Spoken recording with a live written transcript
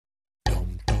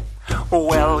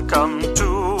Welcome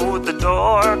to the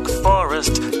Dork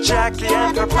Forest. Jackie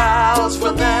and her pals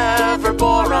will never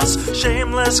bore us.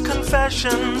 Shameless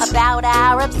confessions about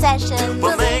our obsession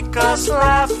will make us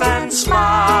laugh and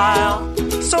smile.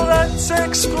 So let's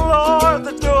explore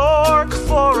the Dork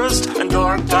Forest and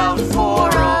dork out for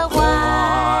a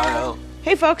while.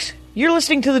 Hey folks, you're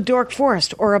listening to the Dork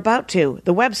Forest, or about to.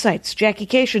 The websites,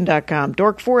 JackieCation.com,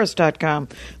 DorkForest.com,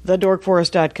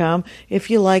 TheDorkForest.com, if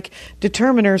you like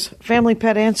determiners,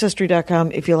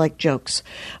 FamilyPetAncestry.com, if you like jokes,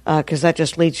 because that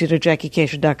just leads you to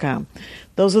JackieCation.com.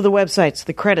 Those are the websites.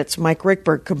 The credits, Mike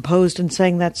Rickberg composed and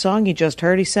sang that song you just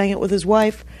heard. He sang it with his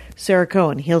wife, Sarah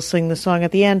Cohen. He'll sing the song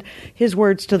at the end, his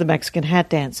words to the Mexican hat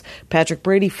dance. Patrick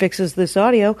Brady fixes this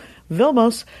audio.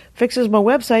 Vilmos fixes my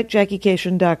website,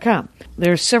 JackieCation.com.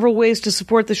 There are several ways to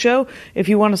support the show if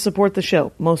you want to support the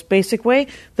show. Most basic way,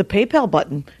 the PayPal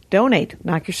button. Donate.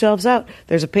 Knock yourselves out.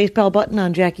 There's a PayPal button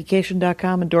on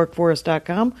JackieCation.com and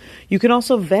DorkForest.com. You can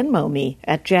also Venmo me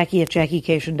at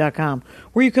Jackie@JackieCation.com,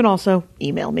 where you can also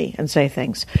email me and say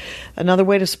things. Another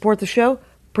way to support the show,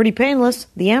 pretty painless,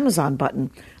 the Amazon button.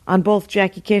 On both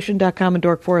JackieCation.com and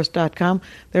DorkForest.com,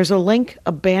 there's a link,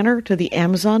 a banner to the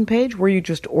Amazon page where you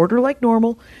just order like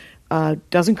normal.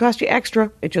 Doesn't cost you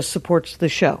extra. It just supports the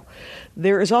show.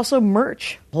 There is also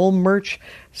merch, whole merch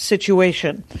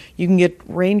situation. You can get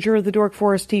Ranger of the Dork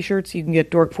Forest t-shirts. You can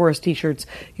get Dork Forest t-shirts.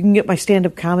 You can get my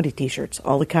stand-up comedy t-shirts.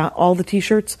 All the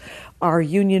t-shirts are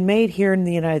union made here in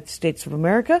the United States of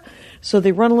America, so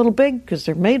they run a little big because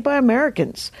they're made by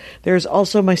Americans. There's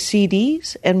also my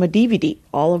CDs and my DVD.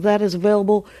 All of that is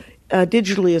available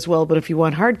digitally as well, but if you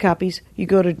want hard copies, you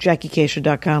go to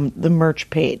JackieCation.com, the merch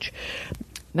page.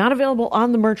 Not available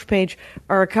on the merch page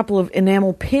are a couple of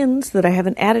enamel pins that I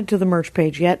haven't added to the merch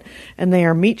page yet, and they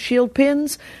are Meat Shield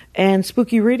pins and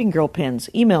Spooky Reading Girl pins.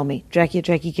 Email me,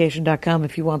 Jackie@JackieCation.com,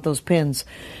 if you want those pins.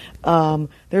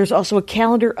 There's also a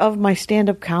calendar of my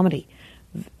stand-up comedy.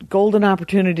 Golden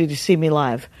opportunity to see me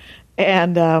live.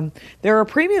 And there are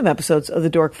premium episodes of The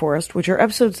Dork Forest, which are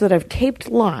episodes that I've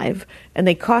taped live, and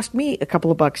they cost me a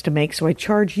couple of bucks to make, so I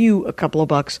charge you a couple of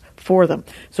bucks for them.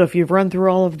 So if you've run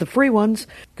through all of the free ones,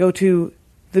 go to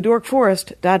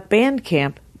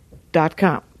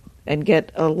thedorkforest.bandcamp.com and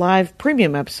get a live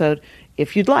premium episode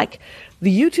if you'd like.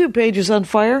 The YouTube page is on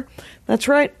fire. That's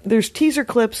right, there's teaser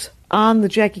clips on the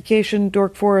Jackie Cation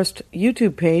Dork Forest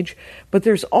YouTube page, but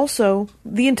there's also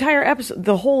the entire episode,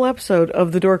 the whole episode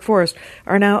of the Dork Forest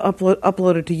are now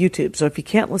uploaded to YouTube. So if you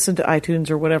can't listen to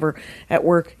iTunes or whatever at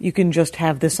work, you can just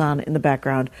have this on in the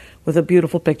background with a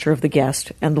beautiful picture of the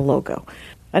guest and the logo.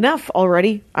 Enough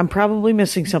already. I'm probably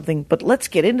missing something, but let's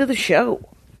get into the show.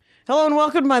 Hello and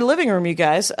welcome to my living room, you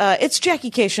guys. It's Jackie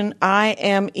Cation. I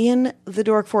am in the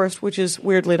Dork Forest, which is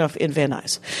weirdly enough in Van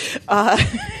Nuys.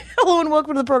 Hello and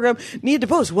welcome to the program. Nia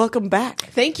Debose, welcome back.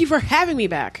 Thank you for having me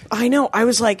back. I know. I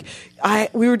was like,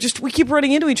 we keep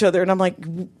running into each other, and I'm like,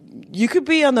 you could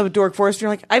be on the Dork Forest. And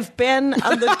you're like, I've been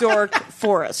on the Dork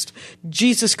Forest.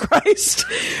 Jesus Christ.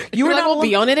 You and I will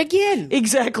be on it again.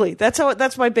 Exactly.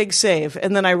 That's my big save.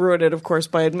 And then I ruin it, of course,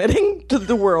 by admitting to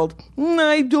the world.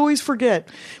 I always forget.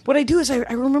 What I do is I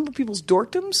remember people's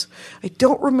dorkdoms. I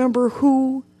don't remember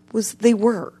who they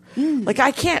were. Like,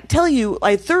 I can't tell you,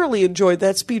 I thoroughly enjoyed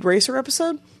that Speed Racer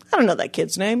episode. I don't know that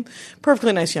kid's name.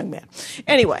 Perfectly nice young man.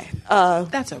 Anyway.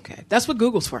 That's okay. That's what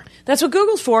Google's for. That's what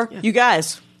Google's for. Yeah. You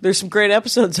guys, there's some great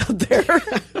episodes out there.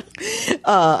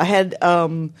 I had,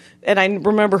 and I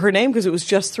remember her name because it was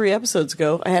just 3 episodes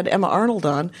ago. I had Emma Arnold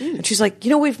on, and she's like,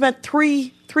 we've met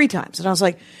three times. And I was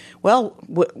like, well,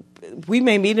 we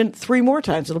may meet in 3 more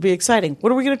times. It'll be exciting.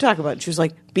 What are we going to talk about? And she was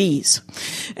like, bees.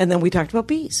 And then we talked about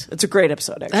bees. It's a great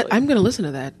episode, actually. I'm going to listen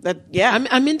to that. Yeah.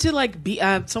 I'm into like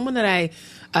someone that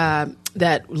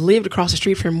that lived across the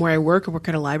street from where I work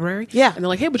at a library. Yeah. And they're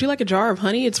like, hey, would you like a jar of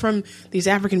honey? It's from these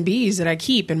African bees that I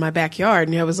keep in my backyard.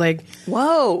 And I was like,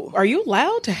 whoa. Are you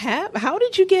allowed to have? How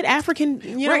did you get African?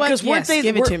 You know, because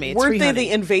give it to me. Weren't they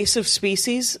the invasive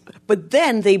species? But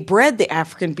then they bred the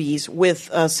African bees with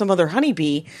some other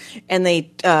honeybee, and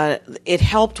it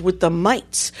helped with the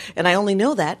mites. And I only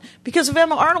know that because of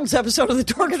Emma Arnold's episode of the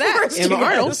Dork Forest. Emma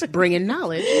Arnold bringing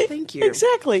knowledge. Thank you.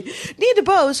 Exactly. Nia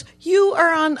Debose, you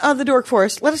are on the Dork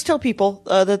Forest. Let us tell people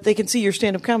that they can see your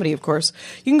stand-up comedy, of course.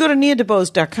 You can go to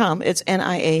NiaDebose.com. It's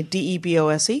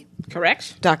NIADEBOSE.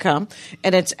 Correct. .com.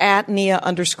 And it's at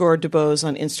Nia_Debose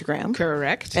on Instagram.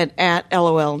 Correct. And at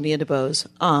LOL Nia Debose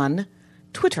on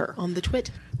Twitter. On the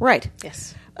twit. Right.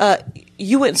 Yes.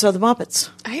 You went and saw the Muppets.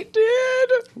 I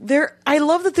did. I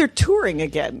love that they're touring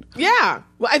again. Yeah.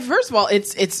 Well, first of all,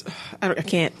 it's. I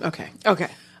can't. Okay.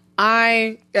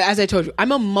 as I told you,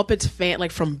 I'm a Muppets fan,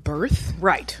 like from birth.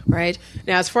 Right. Right.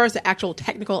 Now, as far as the actual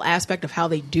technical aspect of how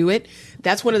they do it,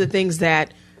 that's one of the things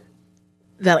that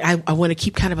I want to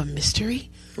keep kind of a mystery.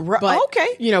 Right. But,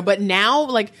 Okay. But now,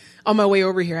 like on my way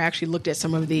over here, I actually looked at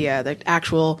some of the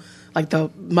actual, like the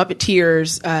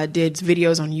Muppeteers did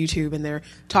videos on YouTube, and they're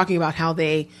talking about how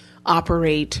they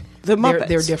operate the Muppets.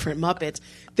 Their different Muppets.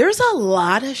 There's a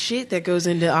lot of shit that goes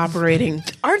into operating.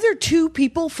 Are there two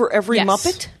people for every Yes.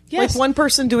 Muppet? Yes. Like one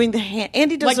person doing the hand.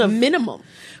 Andy does Like minimum.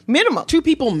 2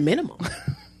 people minimum.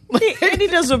 Andy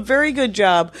does a very good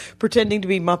job pretending to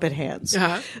be Muppet hands. We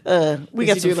got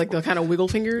Does he some do like the kind of wiggle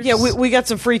fingers. Yeah, we got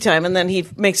some free time, and then he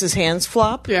makes his hands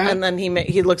flop, Yeah. and then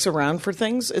he looks around for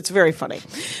things. It's very funny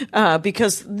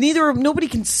because nobody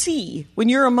can see when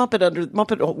you're a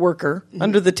Muppet worker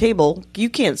under the table. You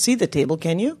can't see the table,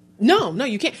 can you? No,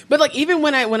 you can't. But like even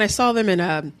when I saw them in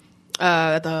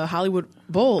at the Hollywood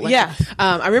Bowl, like, Yeah.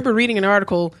 I remember reading an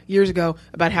article years ago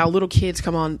about how little kids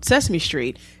come on Sesame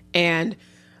Street and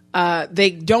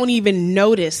they don't even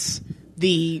notice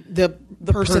the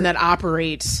person that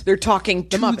operates. They're talking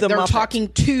to the Muppet. They're Muppet. talking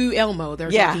to Elmo.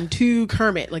 They're Yeah. talking to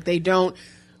Kermit. Like they don't.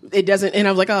 It doesn't. And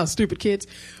I was like, oh, stupid kids.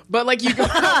 But like you go,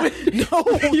 you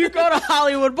go to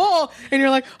Hollywood Bowl and you're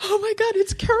like, oh my god,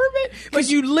 it's Kermit. Like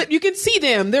you can see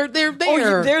them. They're there.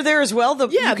 Oh, they're there as well.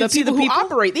 You Yeah, can the see people the who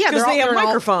operate. Yeah, because they have they're in all-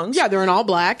 microphones. yeah, they're in all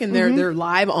black and they're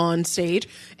live on stage.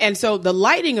 And so the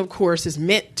lighting, of course, is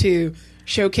meant to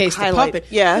showcase Highlight, the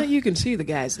puppet. yeah. But you can see the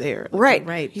guys there. Like, right.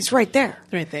 right. He's right there.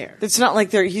 Right there. It's not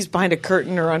like he's behind a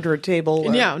curtain or under a table.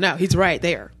 Or, No, he's right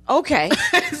there. Okay.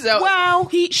 So Wow.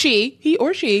 he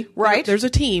or she. Right. There's a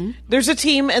team. There's a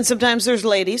team, and sometimes there's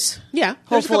ladies. Yeah.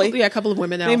 There's Hopefully, a couple of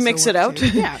women. That they also mix it work out. too.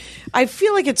 Yeah. I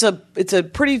feel like it's a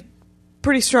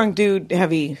pretty strong dude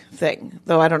heavy thing,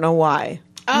 though I don't know why.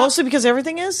 Mostly because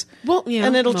everything is. Well, yeah,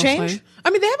 and it'll mostly. change. I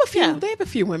mean, they have a few. Yeah. They have a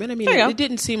few women. I mean, There you go. it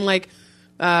didn't seem like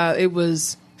it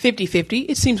was 50-50.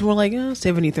 It seems more like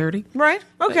 70-30. Right.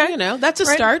 Okay. But, that's a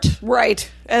Right. start. Right.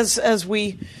 As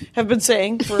we have been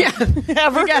saying for Yeah.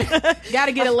 ever. Got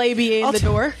to get a labia in the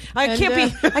door. I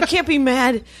can't be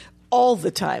mad all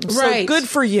the time. So Right. good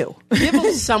for you. Give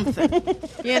them something,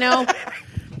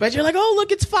 But you're like, oh,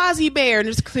 look, it's Fozzie Bear, and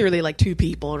there's clearly like two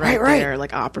people right there,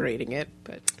 like operating it.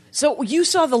 But So you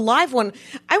saw the live one.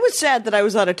 I was sad that I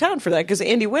was out of town for that because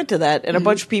Andy went to that, and a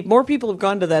bunch of more people have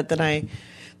gone to that than I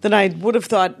would have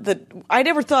thought. That I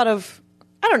never thought of.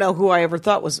 I don't know who I ever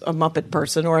thought was a Muppet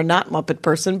person or a not Muppet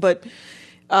person, but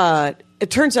it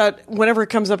turns out whenever it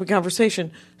comes up in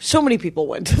conversation, so many people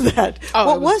went to that.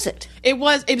 What was it? It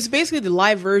was basically the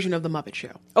live version of the Muppet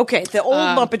Show. Okay, the old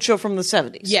Muppet Show from the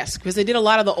 70s. Yes, because they did a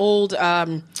lot of the old.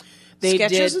 They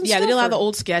Sketches did, and yeah, they did a lot of stuff, the or-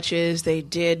 old sketches. They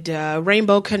did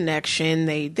Rainbow Connection.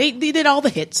 They did all the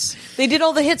hits. They did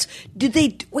all the hits. Did they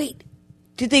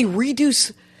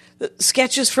redo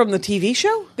sketches from the TV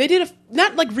show? They did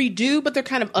not like redo, but they're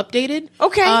kind of updated.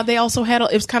 Okay. They also had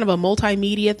it was kind of a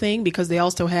multimedia thing because they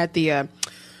also had the.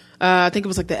 I think it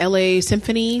was like the LA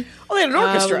Symphony. Oh, they had an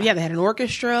orchestra. Yeah, they had an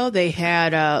orchestra. They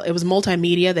had it was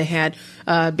multimedia. They had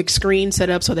big screen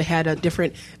set up, so they had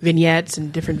different vignettes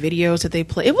and different videos that they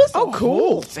play. It was Oh, the cool.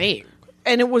 whole thing.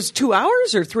 And it was 2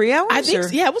 hours or 3 hours? I think or?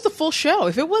 yeah, it was a full show.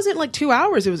 If it wasn't like 2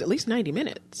 hours, it was at least 90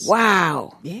 minutes.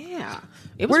 Wow. Yeah.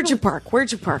 It was Where'd you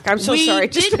park? I'm so we sorry.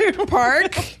 didn't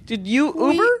park. Did you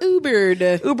Uber? We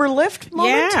Ubered. Uber Lyft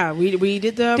moment? Yeah, we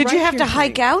did the. Did you have to ride-share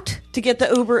hike thing. out to get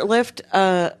the Uber Lyft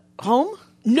home?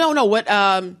 No. What?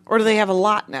 Or do they have a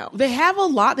lot now? They have a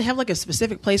lot. They have like a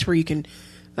specific place where you can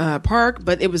park,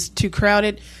 but it was too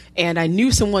crowded, and I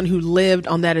knew someone who lived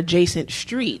on that adjacent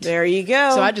street. There you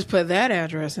go. So I just put that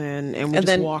address in, and we just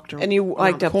then walked around. and you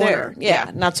hiked the up corner. there.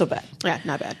 Yeah, not so bad. Yeah,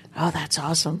 not bad. Oh, that's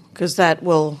awesome because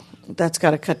that's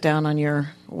got to cut down on your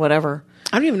whatever.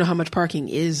 I don't even know how much parking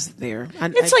is there.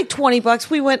 It's like $20.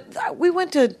 We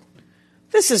went to.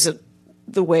 This isn't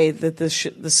the way that the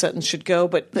sentence should go,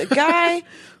 but the guy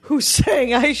who's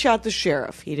saying I shot the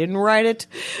sheriff, he didn't write it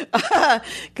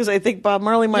because I think Bob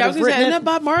Marley might I have was gonna written say, isn't it. that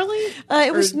Bob Marley?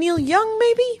 It was Neil Young,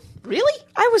 maybe. Really?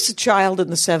 I was a child in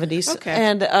the 70s, Okay.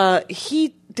 and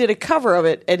he did a cover of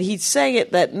it, and he sang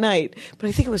it that night. But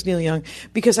I think it was Neil Young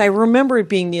because I remember it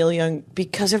being Neil Young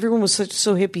because everyone was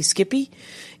so hippy skippy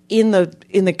in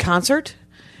the concert,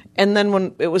 and then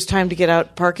when it was time to get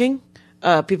out parking.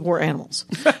 People were animals.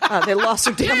 They lost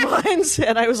their damn minds,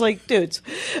 and I was like, "Dudes."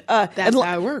 That's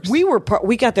how it works.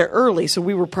 We got there early, so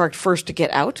we were parked first to get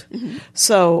out.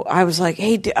 So I was like,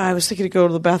 "Hey," I was thinking to go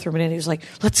to the bathroom, and he was like,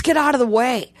 "Let's get out of the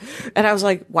way." And I was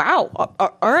like, "Wow,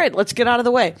 all right, let's get out of the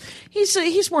way."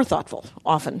 He's more thoughtful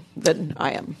often than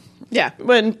I am. Yeah.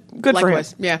 When good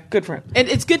Likewise. for him. Yeah. Good for him. And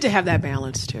it's good to have that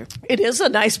balance, too. It is a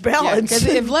nice balance. Because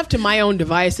if left to my own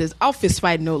devices, I'll fist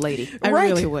fight no lady. I Right,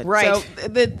 really would. right. So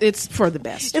it's for the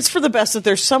best. It's for the best that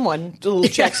there's someone, little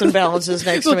checks and balances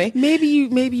next to me. Maybe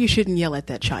you shouldn't yell at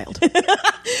that child.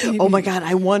 Oh my God!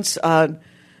 I once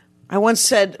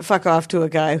said "fuck off" to a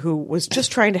guy who was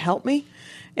just trying to help me,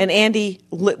 and Andy.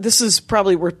 This is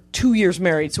probably we're 2 years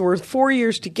married, so we're 4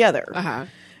 years together. Uh-huh.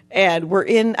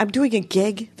 And I'm doing a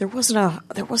gig. There wasn't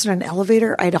an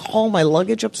elevator. I had to haul my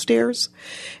luggage upstairs,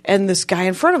 and this guy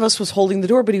in front of us was holding the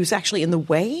door, but he was actually in the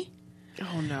way.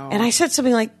 Oh no! And I said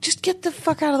something like, "Just get the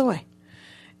fuck out of the way."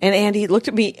 And Andy looked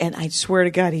at me, and I swear to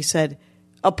God, he said,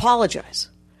 "Apologize."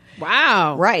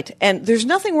 Wow. Right. And there's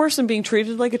nothing worse than being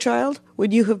treated like a child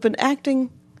when you have been acting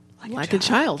like a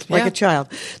child. Like yeah. a child.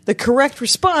 The correct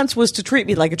response was to treat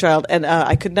me like a child, and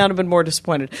I could not have been more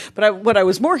disappointed. But what I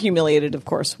was more humiliated, of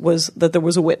course, was that there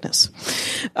was a witness.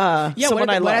 What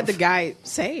did the guy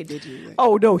say? Did you?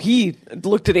 Oh, no, he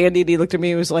looked at Andy, and he looked at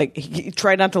me, and was like, he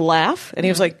tried not to laugh, and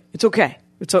he was like, it's okay.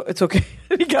 It's okay.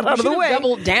 And he got out of the way.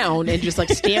 Doubled down and just like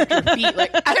stamped your feet.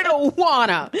 Like, I don't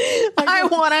wanna. I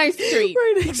want ice cream.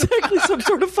 Right, exactly. Some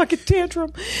sort of fucking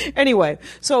tantrum. Anyway,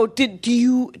 so did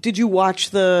you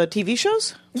watch the TV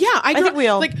shows? Yeah, I think we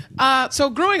all so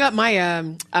growing up,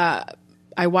 my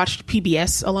I watched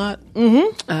PBS a lot.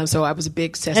 Mm-hmm. So I was a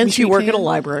big Sesame And Street you work fan, at a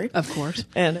library, of course.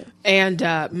 and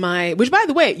which, by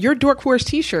the way, your Dork Forest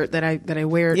T-shirt that I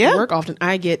wear Yeah. at work often,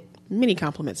 I get many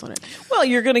compliments on it. well,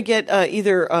 you're going to get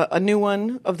either a new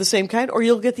one of the same kind, or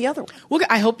you'll get the other one. Well,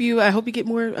 I hope you get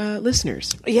more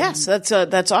listeners. Yes,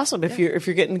 that's awesome if you're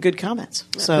getting good comments.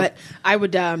 So, But I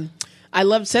would. I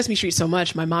loved Sesame Street so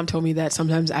much. My mom told me that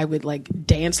sometimes I would like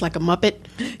dance like a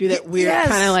Muppet, do that weird Yes.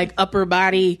 kind of like upper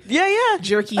body, yeah,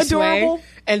 jerky adorable. sway.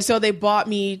 And so they bought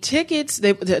me tickets.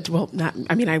 I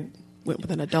went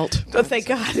with an adult. Oh, thank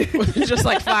God. Just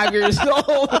like 5 years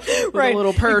old, with Right. a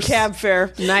little purse, Cab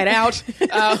fare, night out.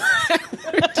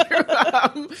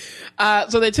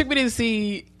 So they took me to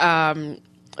see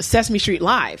Sesame Street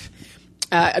live.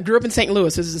 I grew up in St.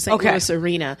 Louis. This is the St. Louis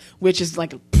Arena, which is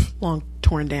like long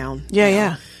torn down.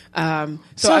 Yeah.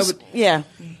 So I would. Yeah.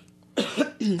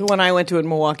 The one I went to in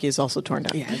Milwaukee is also torn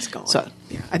down. Yeah, it's gone. So,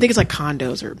 yeah, I think it's like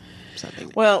condos or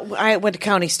something. well, I went to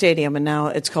County Stadium, and now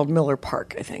it's called Miller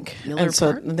Park, I think. Miller and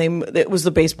so Park? it was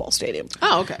the baseball stadium.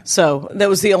 Oh, okay. So that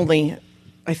was the only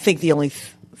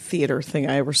theater thing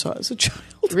I ever saw as a child.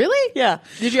 Really? Yeah.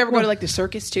 Did you ever go to like the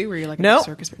circus too? Were you like No, a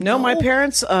circus? no. My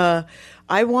parents.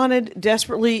 I wanted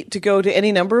desperately to go to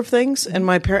any number of things, and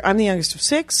I'm the youngest of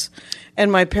six, and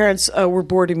my parents were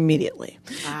bored immediately.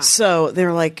 So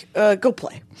they're like, "Go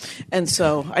play," and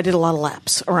so I did a lot of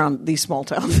laps around these small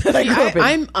towns that I grew up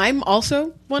in. I'm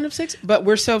also one of six, but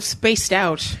we're so spaced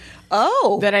out.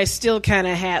 Oh, that I still kind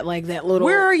of had like that little.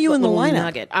 Where are you in the little lineup?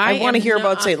 Nugget. I want to hear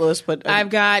about St. Louis, but I've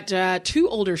got two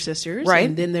older sisters, right?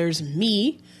 And then there's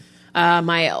me.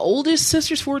 My oldest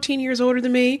sister's 14 years older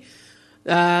than me.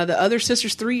 The other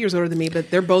sister's 3 years older than me, but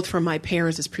they're both from my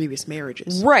parents' previous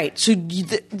marriages. Right. So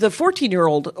the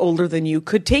 14-year-old older than you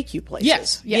could take you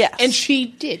places. Yes. And she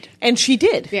did.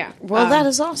 Yeah. Well, that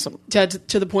is awesome. To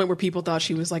the point where people thought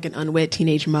she was like an unwed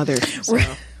teenage mother. So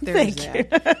Thank you.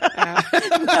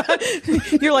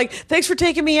 You're like, thanks for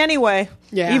taking me anyway.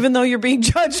 Yeah. Even though you're being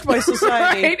judged by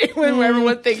society. Right? When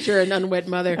everyone thinks you're an unwed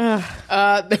mother.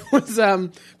 There was,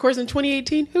 of course, in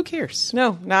 2018, who cares?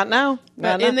 No, not now.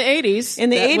 But in the 80s,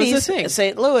 in the that 80s, was a thing.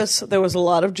 St. Louis, there was a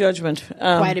lot of judgment.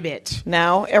 Quite a bit.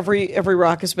 Now every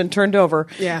rock has been turned over,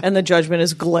 and the judgment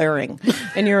is glaring.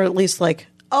 And you're at least like,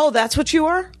 oh, that's what you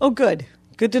are? Oh, good.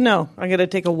 Good to know. I'm going to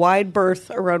take a wide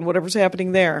berth around whatever's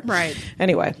happening there. Right.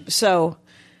 Anyway, so,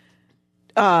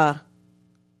 and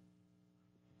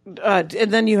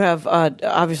then you have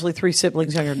obviously three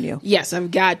siblings younger than you. Yes,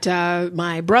 I've got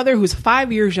my brother who's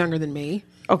 5 years younger than me.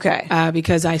 Okay.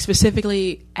 Because I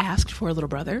specifically asked for a little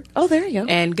brother. Oh, there you go.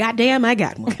 And goddamn, I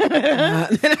got one.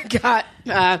 Then I got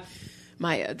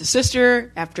the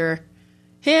sister after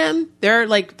him. They're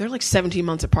like 17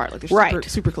 months apart. Like they're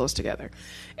super close together.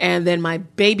 And then my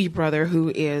baby brother, who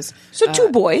is two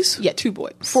boys. Yeah, two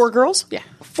boys. 4 girls. Yeah,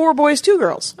 4 boys, 2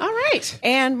 girls. All right.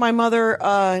 And my mother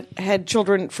had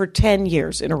children for 10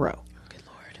 years in a row. Good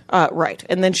Lord. Right,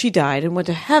 and then she died and went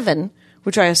to heaven,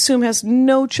 which I assume has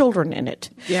no children in it.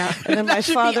 Yeah, and then my that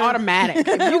should father be automatic.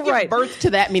 If you give birth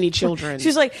to that many children,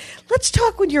 she's like, "Let's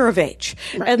talk when you're of age."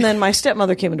 Right. And then my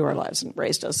stepmother came into our lives and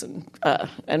raised us,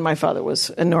 and my father was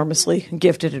enormously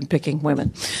gifted in picking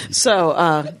women.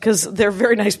 So, because they're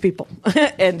very nice people,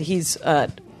 and he's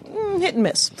hit and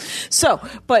miss. So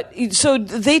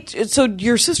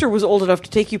your sister was old enough to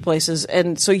take you places,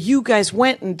 and so you guys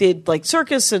went and did like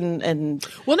circus and.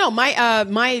 Well, no,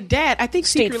 my dad, I think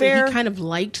State secretly fair. he kind of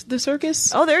liked the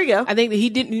circus. Oh, there you go. I think that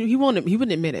he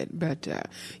wouldn't admit it, but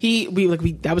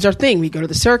that was our thing. We'd go to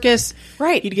the circus.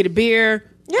 Right. He'd get a beer.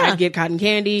 Yeah. I'd get cotton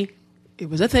candy. It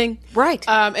was a thing. Right.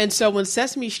 And so when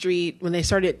Sesame Street, when they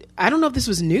started, I don't know if this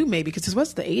was new maybe, because this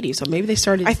was the 80s, so maybe they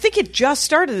started. I think it just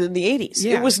started in the 80s.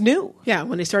 Yeah. It was new. Yeah,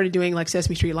 when they started doing like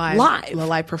Sesame Street Live. The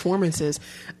live performances.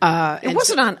 It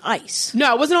wasn't on ice.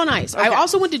 No, it wasn't on ice. I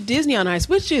also went to Disney on Ice,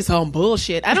 which is some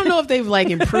bullshit. I don't know if they've like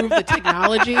improved the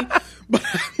technology, but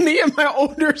me and my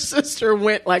older sister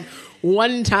went like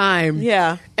one time.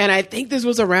 Yeah. And I think this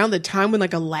was around the time when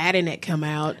like Aladdin had come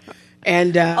out.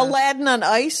 And Aladdin on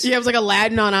ice? Yeah, it was like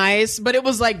Aladdin on ice, but it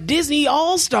was like Disney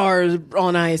All-Stars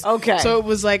on ice. Okay. So it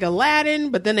was like Aladdin,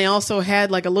 but then they also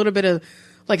had like a little bit of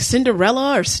like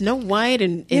Cinderella or Snow White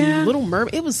and Little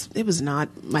Mermaid. It was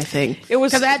not my thing. It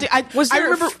was. Because I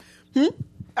remember.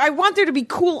 I want there to be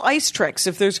cool ice tricks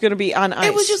if there's going to be on ice.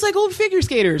 It was just like old figure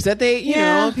skaters that they, you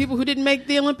know, people who didn't make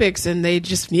the Olympics and they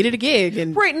just needed a gig.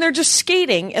 And right, and they're just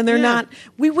skating and they're not.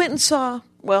 We went and saw,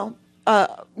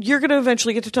 you're going to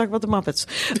eventually get to talk about the Muppets.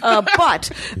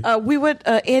 But we went,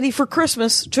 Andy for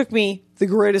Christmas took me the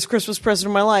greatest Christmas present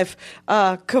of my life,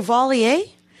 Cavalier,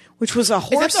 which was a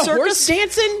horse Is that the circus.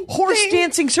 horse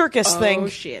dancing circus thing. Oh,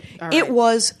 shit. All right. It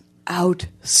was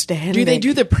outstanding. Do they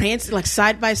do the prance like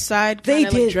side by side? They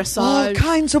like did dressage? all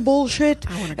kinds of bullshit,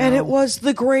 I wanna go. and it was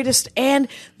the greatest. And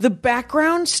the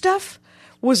background stuff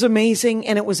was amazing,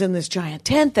 and it was in this giant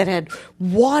tent that had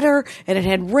water, and it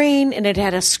had rain, and it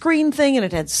had a screen thing, and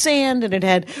it had sand, and it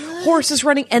had horses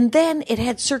running, and then it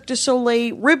had Cirque du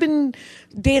Soleil ribbon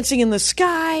dancing in the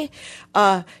sky.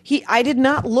 I did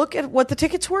not look at what the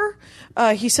tickets were.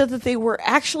 He said that they were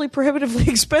actually prohibitively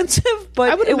expensive, but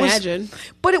I would imagine.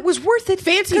 But it was worth it.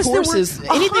 Fancy 'cause horses. There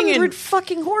were Anything in- 100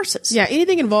 fucking horses. Yeah,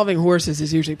 anything involving horses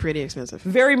is usually pretty expensive.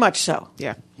 Very much so.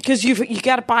 Yeah. Because you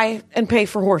got to buy and pay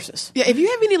for horses. Yeah, if you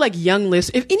have any like young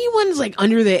listeners, if anyone's like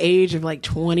under the age of like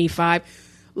 25,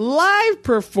 live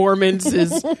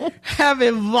performances have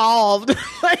evolved.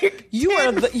 Like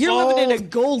You're living in a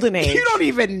golden age. You don't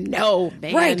even know,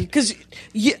 man. Right, because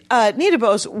Nia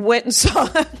Debose went and saw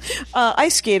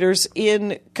ice skaters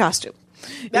in costume.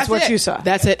 That's what you saw.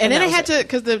 That's it. And then that I was had to,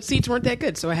 because the seats weren't that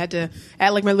good, so I had to add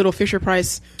like my little Fisher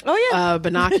Price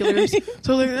binoculars.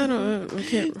 So like, I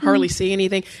can't hardly see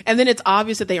anything. And then it's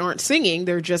obvious that they aren't singing;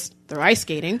 they're ice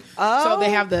skating. So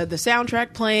they have the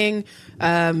soundtrack playing.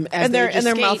 And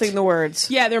they're mouthing the words.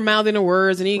 Yeah, they're mouthing the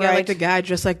words, and you got Right. like the guy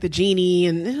dressed like the genie,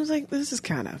 and it was like, this is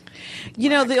kind of.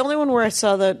 The only one where I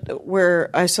saw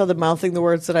the mouthing the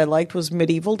words that I liked was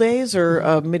Medieval Days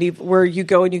or medieval, where you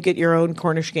go and you get your own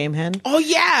Cornish game hen. Oh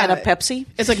yeah, and a Pepsi.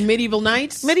 It's like Medieval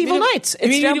Nights. Medieval Nights. It's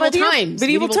Medieval down by Times.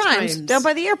 Medieval Times down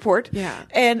by the airport. Yeah.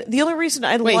 And the only reason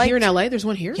I Wait, liked here in LA, there's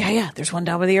one here. Yeah, there's one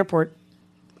down by the airport.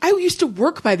 I used to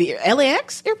work by the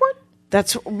LAX airport.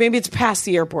 That's maybe it's past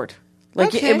the airport, like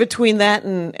Okay. in between that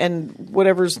and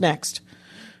whatever's next.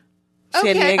 San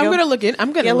Okay, Diego. I'm gonna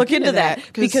look into that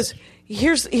 'cause- because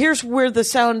here's where the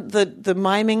sound the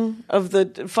miming of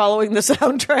the following the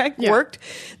soundtrack worked.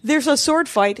 There's a sword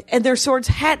fight, and their swords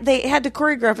had to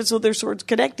choreograph it so their swords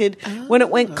connected when it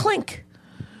went clink.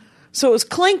 So it was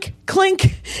clink,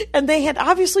 clink, and they had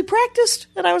obviously practiced.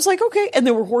 And I was like, okay. And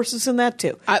there were horses in that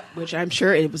too. Which I'm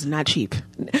sure it was not cheap.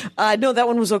 No, that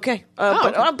one was okay.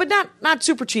 But not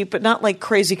super cheap, but not like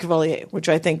Crazy Cavalier, which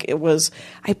I think it was.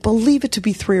 I believe it to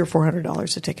be $300 or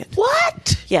 $400 a ticket.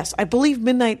 What? Yes, I believe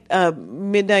Medieval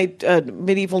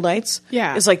Nights.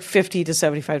 Yeah. is like $50 to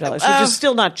 $75, which is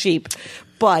still not cheap,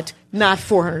 but not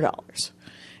 $400.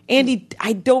 Andy,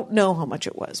 I don't know how much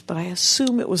it was, but I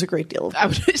assume it was a great deal.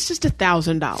 It's just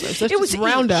 $1,000. Let's just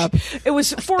round each. up. It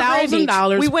was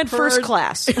 $4,000. We went first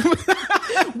class.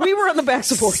 We were on the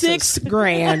backs of horses.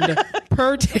 $6,000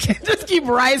 per ticket. Just keep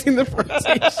rising the price.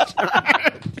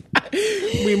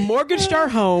 We mortgaged our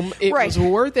home. It was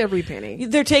worth every penny.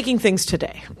 They're taking things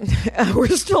today. We're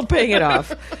still paying it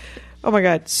off. Oh my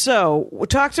God! So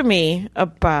talk to me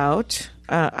about.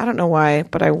 I don't know why,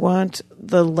 but I want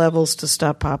the levels to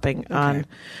stop popping on.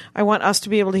 I want us to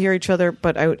be able to hear each other,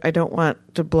 but I don't want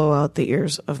to blow out the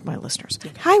ears of my listeners.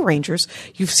 Hi, Rangers.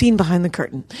 You've seen Behind the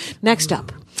Curtain. Next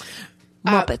up,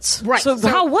 Muppets. Right. So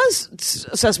how was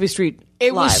Sesame Street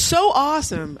It live? was so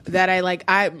awesome that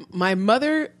my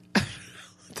mother,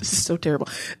 this is so terrible.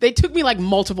 They took me like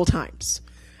multiple times.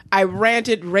 I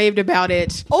ranted, raved about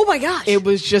it. Oh my gosh. It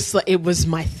was just like, it was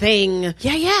my thing.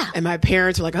 Yeah. And my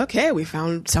parents were like, okay, we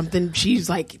found something she's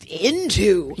like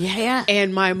into. Yeah.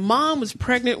 And my mom was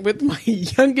pregnant with my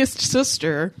youngest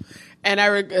sister. And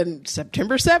and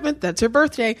September 7th, that's her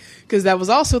birthday, because that was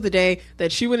also the day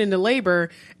that she went into labor,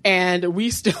 and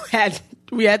we still had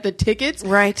the tickets.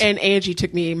 Right. And Angie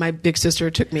took me, my big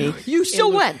sister took me. You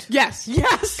still went? Yes.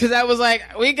 Because I was like,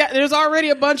 there's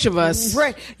already a bunch of us.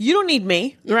 Right. You don't need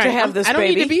me to have this baby. I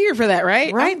don't need to be here for that,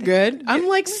 right? Right. I'm good. I'm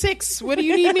like 6. What do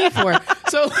you need me for?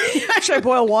 So should I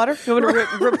boil water? You want me to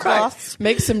rip cloths?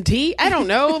 Make some tea? I don't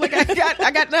know. Like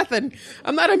I got nothing.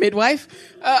 I'm not a midwife.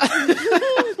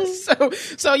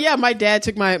 So yeah, my dad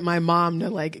took my mom to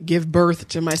like give birth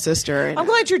to my sister. And, I'm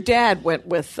glad your dad went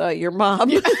with your mom.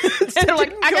 They're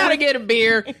like, I gotta get a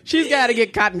beer. She's gotta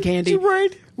get cotton candy.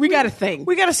 Right. We got a thing.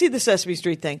 We got to see the Sesame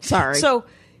Street thing. Sorry. So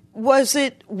was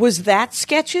that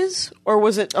sketches, or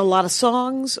was it a lot of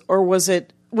songs, or was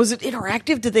it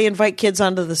interactive? Did they invite kids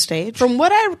onto the stage? From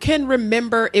what I can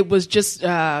remember, it was just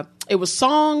it was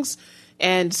songs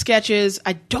and sketches.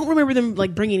 I don't remember them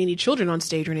like bringing any children on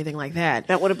stage or anything like that.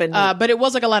 That would have been neat. but it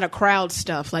was like a lot of crowd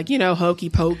stuff, like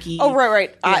hokey pokey. Oh,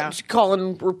 right. Yeah. Call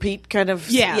and repeat kind of.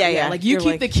 Yeah. Like you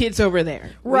keep the kids over there,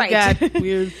 right?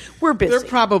 We're busy. They're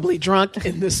probably drunk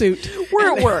in the suit.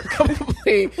 We're at work.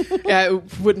 Probably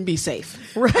it wouldn't be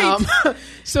safe, right?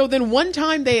 So then one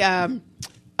time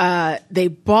they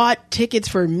bought tickets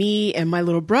for me and my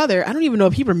little brother. I don't even know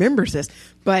if he remembers this,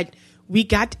 but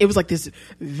it was like this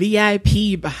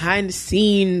VIP behind the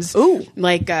scenes,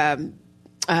 like a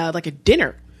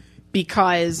dinner,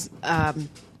 because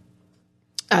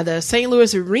the St.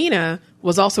 Louis Arena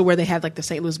was also where they had like the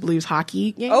St. Louis Blues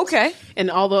hockey games. Okay. And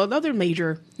all the other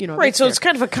major, right. So it's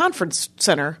kind of a conference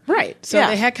center. Right. So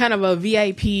they had kind of a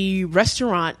VIP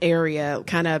restaurant area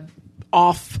kind of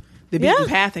off the beaten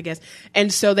path, I guess.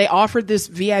 And so they offered this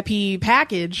VIP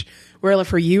package where like,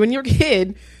 for you and your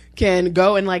kid can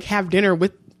go and like have dinner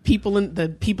with people in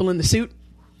the suit.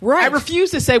 Right. I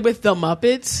refuse to say with the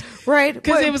Muppets. Right.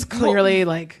 Because it was clearly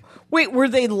like... Wait, were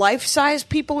they life-size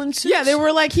people in suits? Yeah, they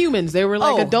were like humans. They were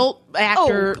like adult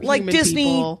actor like human Disney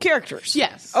people. characters.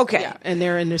 Yes. Okay. Yeah, and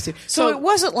they're in their suit. So it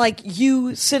wasn't like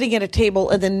you sitting at a table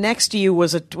and then next to you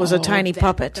was a tiny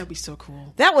puppet. That'd be so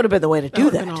cool. That would have been the way to do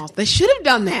that. Awesome. They should have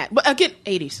done that. But again,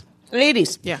 80s.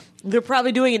 80s. Yeah. They're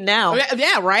probably doing it now.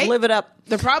 Yeah, right? Live it up.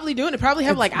 They're probably doing it. Probably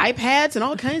have like iPads and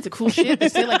all kinds of cool shit. They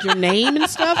say like your name and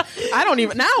stuff. I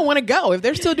want to go. If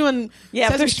they're still doing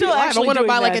if they're still Live, actually I want to doing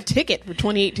buy like a that. ticket for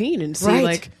 2018 and see Right.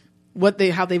 like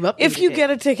how they've updated If you it. get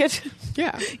a ticket,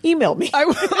 email me.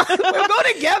 We'll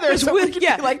go together. So we can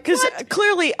be like, because what?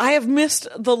 clearly I have missed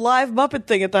the live Muppet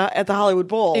thing at the Hollywood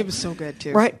Bowl. It was so good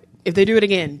too. Right. If they do it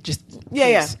again, just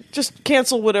please. Just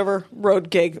cancel whatever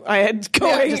road gig I had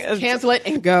going. Just cancel it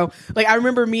and go. Like I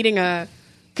remember meeting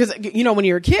because when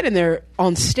you're a kid and they're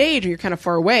on stage and you're kind of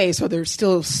far away, so they're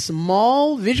still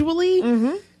small visually,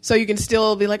 so you can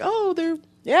still be like, oh, they're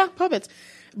puppets.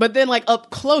 But then, like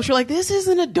up close, you're like, this is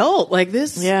an adult. Like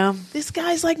this, this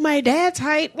guy's like my dad's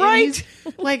height, right? And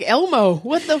he's like Elmo.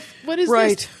 What is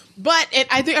right. this? But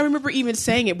I think I remember even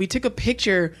saying it. We took a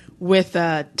picture with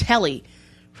Telly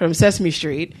from Sesame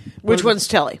Street. Which one's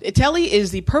Telly? Telly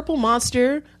is the purple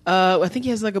monster. I think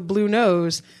he has like a blue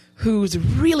nose. Who's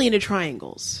really into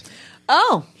triangles.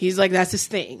 Oh. He's like, that's his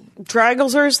thing.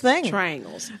 Triangles are his thing.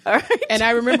 Triangles. All right. And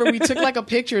I remember we took like a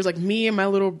picture, it was like me and my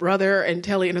little brother and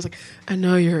Telly, and I was like, I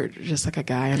know you're just like a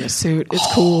guy in a suit.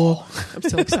 It's cool. I'm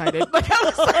so excited. Like, I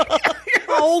was like,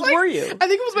 how old were you? I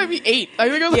think it was maybe 8. I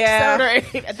think I was like 7 or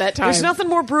 8 at that time. There's nothing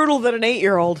more brutal than an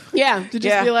 8-year-old. Yeah. To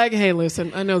just be like, hey,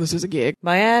 listen, I know this is a gig.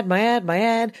 My ad.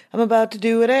 I'm about to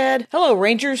do an ad. Hello,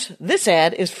 Rangers. This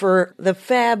ad is for the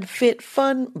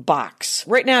FabFitFun box.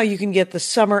 Right now, you can get the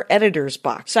Summer Editors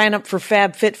box. Sign up for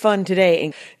FabFitFun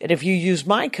today, and if you use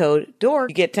my code, DORK,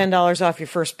 you get $10 off your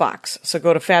first box. So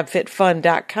go to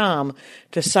FabFitFun.com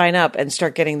to sign up and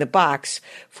start getting the box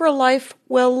for a life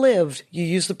well lived. You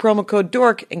use the promo code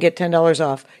DORK and get $10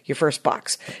 off your first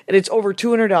box. And it's over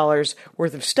 $200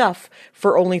 worth of stuff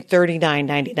for only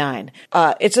 $39.99.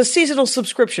 It's a seasonal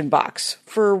subscription box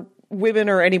for women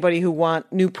or anybody who want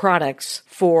new products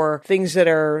for things that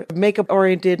are makeup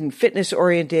oriented and fitness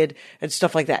oriented and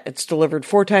stuff like that. It's delivered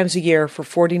 4 times a year for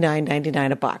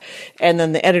 $49.99 a box. And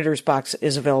then the editor's box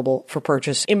is available for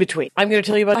purchase in between. I'm going to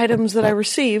tell you about items that I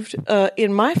received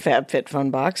in my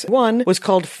FabFitFun box. One was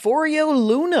called Foreo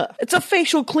Luna. It's a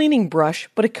facial cleaning brush,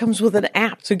 but it comes with an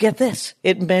app. So get this.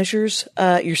 It measures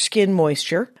your skin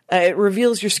moisture. It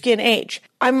reveals your skin age.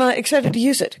 I'm excited to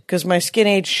use it because my skin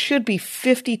age should be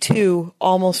 52,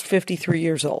 almost 53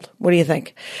 years old. What do you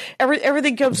think?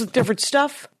 Everything comes with different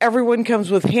stuff. Everyone comes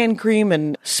with hand cream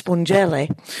and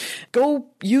spongele. Go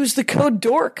use the code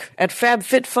DORK at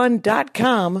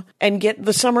fabfitfun.com and get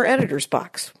the summer editor's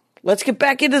box. Let's get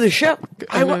back into the show.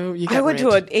 I went to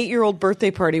an 8-year-old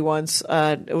birthday party once.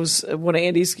 It was one of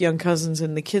Andy's young cousins,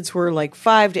 and the kids were like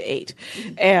 5 to 8.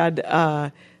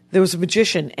 And there was a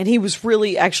magician, and he was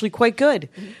really actually quite good.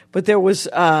 But there was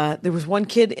one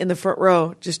kid in the front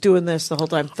row just doing this the whole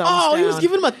time. Thumbs down. He was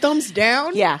giving him a thumbs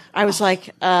down? Yeah. I was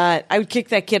like, I would kick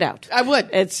that kid out. I would.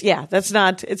 It's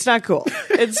not cool.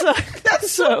 It's That's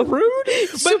so rude.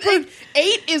 But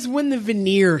 8 is when the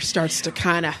veneer starts to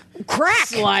kind of crack,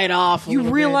 slide off. You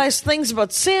realize things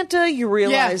about Santa. You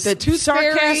realize the tooth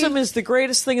sarcasm fairy is the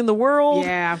greatest thing in the world.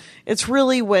 Yeah. It's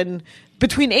really when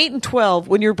between 8 and 12,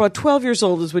 when you're about 12 years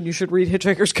old, is when you should read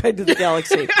Hitchhiker's Guide to the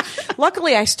Galaxy.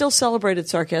 Luckily, I still celebrated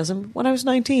sarcasm when I was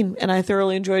 19, and I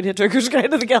thoroughly enjoyed Hitchhiker's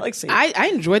Guide to the Galaxy. I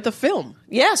enjoyed the film.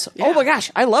 Yes. Yeah. Oh my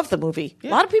gosh, I love the movie.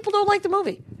 Yeah. A lot of people don't like the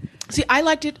movie. See, I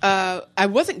liked it. I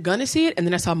wasn't gonna see it, and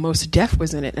then I saw Mos Def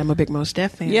was in it, and I'm a big Mos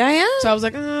Def fan. Yeah. So I was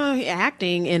like,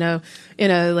 acting in a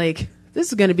like, this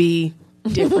is gonna be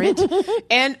different,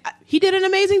 and he did an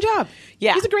amazing job.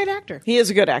 Yeah, he's a great actor. He is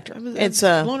a good actor. It's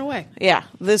blown away. Yeah,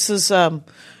 this is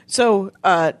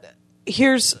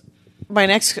here's my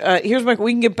next.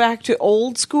 We can get back to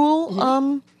old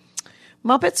school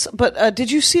Muppets. But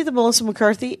did you see the Melissa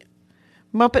McCarthy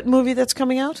Muppet movie that's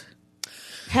coming out?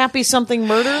 Happy Something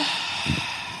Murder.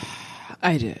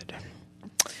 I did.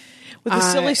 With the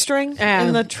silly string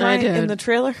in the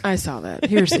trailer. I saw that.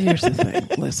 Here's the thing.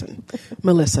 Listen,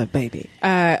 Melissa, baby.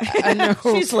 I know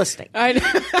she's listening. I know.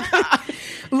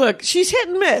 Look, she's hit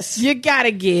and miss. You got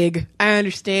a gig. I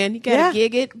understand. You got to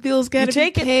gig it. Bills got to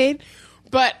be paid.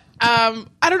 But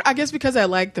I guess because I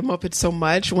like the Muppets so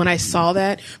much, when I saw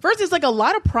that, first there's like a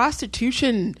lot of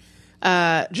prostitution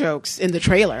jokes in the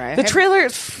trailer. The trailer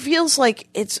feels like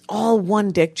it's all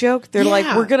one dick joke. They're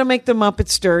like, we're going to make the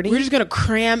Muppets dirty. We're just going to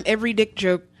cram every dick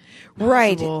joke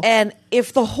possible. Right. And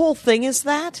if the whole thing is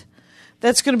that,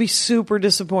 that's going to be super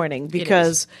disappointing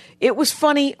because it was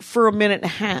funny for a minute and a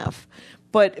half.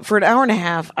 But for an hour and a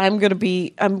half,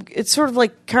 it's sort of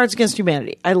like Cards Against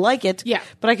Humanity. I like it,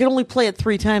 but I can only play it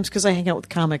 3 times because I hang out with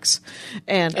comics.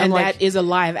 And that is a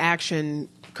live action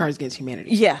Cards Against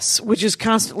Humanity. Yes, which is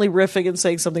constantly riffing and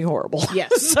saying something horrible.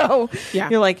 Yes. So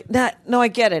you're like, no, I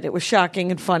get it. It was shocking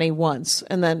and funny once.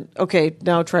 And then, okay,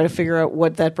 now try to figure out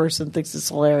what that person thinks is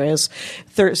hilarious.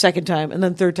 Second time, and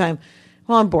then third time,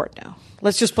 well, I'm bored now.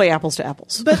 Let's just play apples to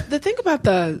apples. But the thing about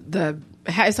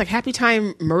it's like Happy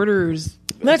Time Murders.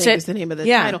 That's it. Is the name of the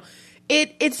title.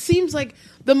 It seems like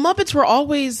the Muppets were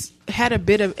always had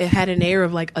an air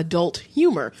of like adult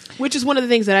humor, which is one of the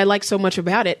things that I like so much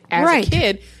about it as a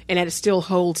kid, and that it still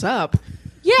holds up.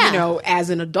 Yeah, as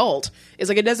an adult, it's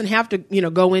like it doesn't have to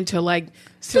go into like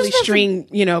silly string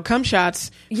cum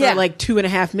shots for like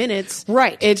 2.5 minutes.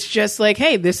 Right. It's just like,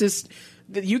 hey, this is.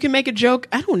 You can make a joke.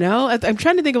 I don't know. I'm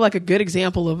trying to think of like a good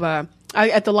example of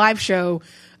at the live show.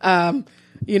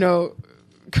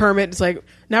 Kermit is like,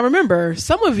 now remember,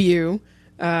 some of you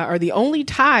are the only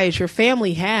ties your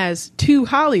family has to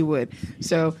Hollywood.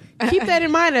 So keep that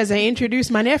in mind as I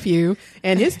introduce my nephew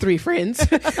and his 3 friends.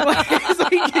 It's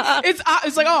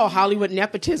like, oh, Hollywood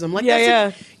nepotism.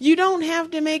 Like, you don't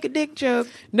have to make a dick joke.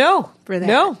 No, for that.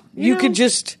 No, you could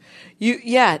just.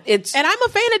 It's and I'm a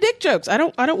fan of dick jokes. I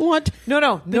don't want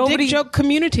the dick joke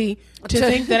community to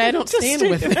think that I don't stand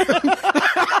with them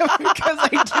because I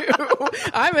do.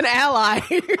 I'm an ally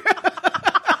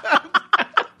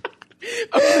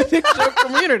of the dick joke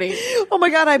community. Oh my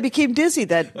God, I became dizzy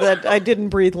that I didn't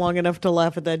breathe long enough to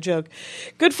laugh at that joke.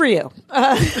 Good for you,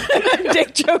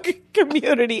 dick joke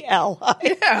community ally.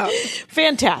 Yeah,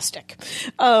 fantastic.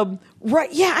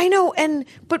 Right, yeah, I know.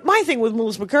 But my thing with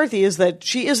Melissa McCarthy is that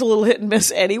she is a little hit and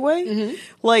miss anyway. Mm-hmm.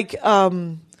 Like,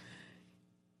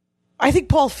 I think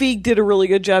Paul Feig did a really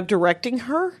good job directing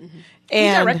her. Mm-hmm.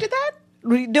 And he directed that?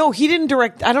 No, he didn't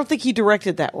direct. I don't think he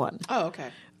directed that one. Oh, okay.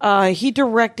 He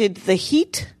directed The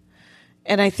Heat,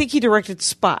 and I think he directed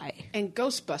Spy. And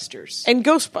Ghostbusters.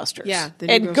 Yeah.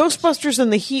 And Ghostbusters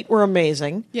and The Heat were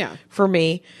amazing. Yeah. For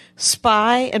me.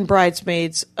 Spy and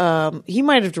Bridesmaids, he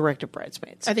might have directed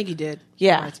Bridesmaids. I think he did.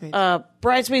 Yeah.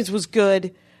 Bridesmaids was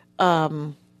good.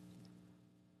 Whatever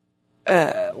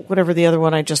the other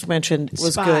one I just mentioned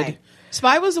was good.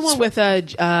 Spy was the one with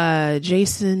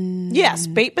Jason. Yes,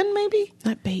 Bateman maybe?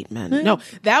 Not Bateman. No,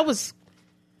 that was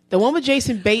The one with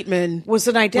Jason Bateman was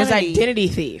an identity. Identity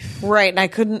Thief. Right, and I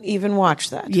couldn't even watch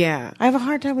that. Yeah. I have a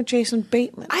hard time with Jason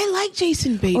Bateman. I like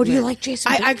Jason Bateman. Oh, do you like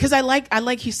Jason Bateman? Because I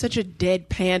like he's such a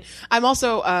deadpan. I'm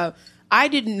also I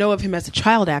didn't know of him as a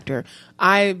child actor.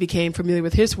 I became familiar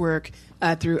with his work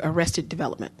through Arrested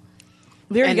Development.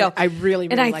 There you go. I really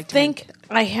and I liked think him.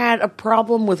 I had a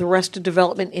problem with Arrested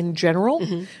Development in general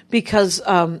because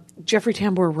Jeffrey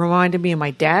Tambor reminded me of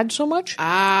my dad so much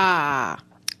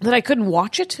that I couldn't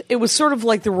watch it. It was sort of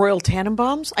like the Royal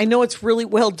Tannenbaums. I know it's really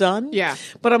well done. Yeah.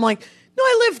 But I'm like, no,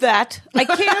 I live that. I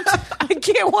can't. I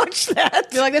can't watch that.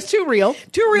 You're like, that's too real.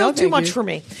 Too real, No, too thank much you. for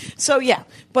me. So yeah,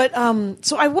 but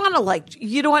so I want to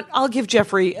you know what? I'll give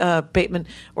Jeffrey Bateman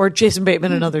or Jason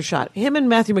Bateman another shot. Him and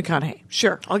Matthew McConaughey.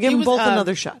 Sure, I'll give them both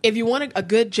another shot. If you want a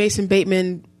good Jason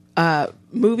Bateman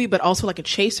movie, but also like a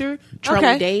chaser,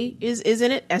 Charlie Day is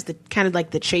in it as the kind of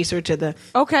like the chaser to the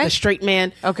straight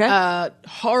man. Okay.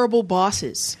 Horrible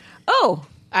Bosses. Oh,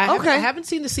 I haven't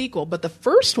seen the sequel, but the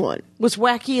first one was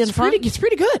wacky and fun. It's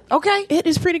pretty good. Okay, it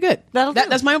is pretty good. That'll do.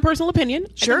 That's my own personal opinion.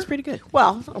 Sure, it's pretty good.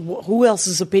 Well, who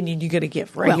else's opinion you going to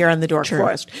give here on the Dork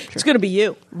Forest? True. It's going to be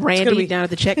you, Randy, down at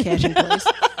the check cashing place.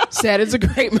 Said it's a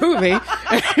great movie, and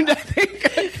I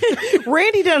think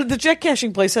Randy down at the check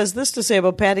cashing place has this to say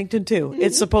about Paddington 2.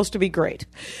 It's supposed to be be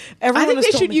Everyone I think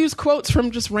they should use quotes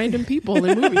from just random people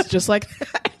in movies, just like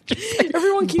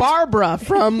everyone keeps Barbara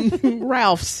from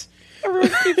Ralph's.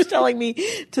 Everyone keeps telling me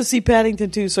to see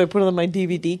Paddington 2, so I put it on my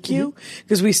DVD queue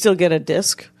because we still get a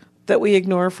disc that we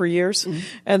ignore for years.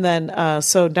 And then,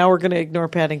 so now we're going to ignore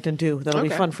Paddington 2. That'll be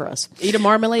fun for us. Eat a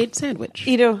marmalade sandwich.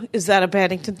 Is that a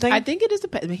Paddington thing? I think it is.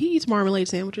 He eats marmalade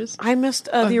sandwiches. I missed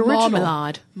the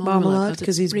original. Marmalade,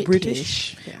 because he's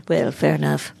British. Yeah. Well, fair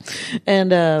enough.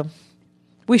 And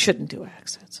we shouldn't do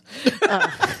accents.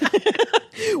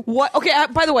 What? Okay.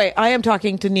 By the way, I am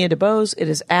talking to Nia Debose. It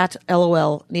is at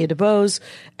LOL Nia Debose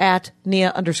at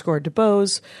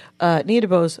Nia_Debose.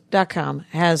 NiaDebose.com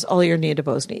has all your Nia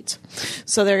Debose needs.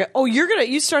 So there. Oh,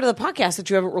 you started the podcast that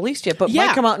you haven't released yet, but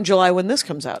might come out in July when this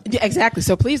comes out. Yeah, exactly.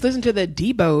 So please listen to the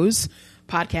Debose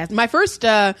podcast. My first,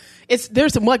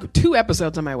 there's like 2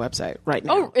 episodes on my website right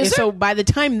now. Oh, is there? So by the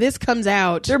time this comes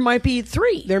out, There might be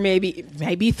 3. there may be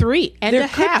maybe 3 and There a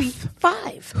could half. be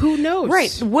 5. Who knows?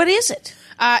 Right. What is it?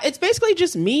 It's basically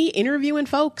just me interviewing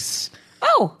folks.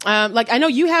 Oh. Like I know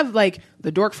you have like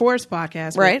the Dork Forest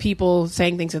podcast, Right. with people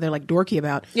saying things that they're like dorky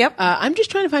about. Yep. I'm just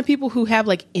trying to find people who have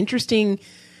like interesting,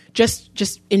 just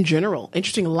in general,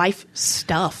 interesting life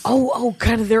stuff. Oh,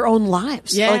 kind of their own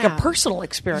lives. Yeah. Like a personal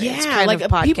experience. Yeah, kind like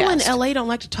of podcast. people in LA don't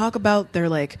like to talk about their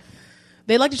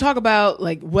they like to talk about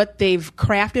like what they've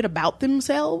crafted about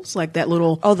themselves, like that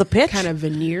little the pitch kind of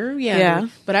veneer. Yeah.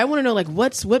 But I want to know like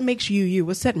what makes you?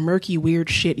 What's that murky weird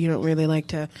shit you don't really like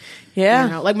to? Yeah.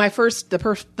 You know? Like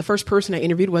the first person I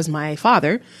interviewed was my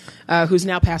father, who's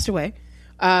now passed away.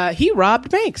 He robbed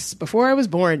banks before I was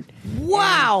born.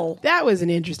 Wow. And that was an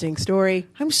interesting story.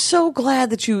 I'm so glad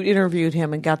that you interviewed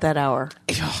him and got that hour.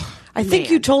 I think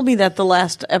you told me that the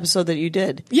last episode that you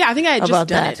did. Yeah, I think I had about just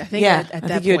done that. it. I think yeah, at that I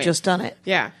think point. you had just done it.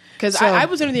 Yeah, because So- I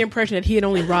was under the impression that he had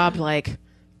only robbed like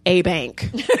a bank,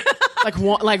 like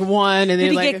one, and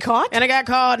then he like, get caught? And I got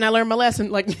caught, and I learned my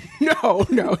lesson. Like, no,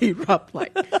 he robbed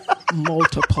like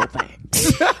multiple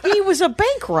banks. He was a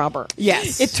bank robber.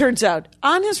 Yes. It turns out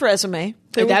on his resume.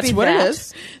 There would That's be what that. it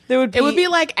is. There would be, It would be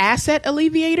like asset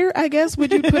alleviator, I guess.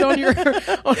 Would you put on your?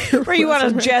 where you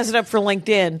want to jazz it up for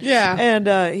LinkedIn. Yeah.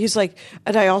 And he's like,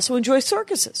 and I also enjoy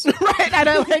circuses. Right, and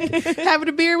I like having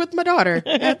a beer with my daughter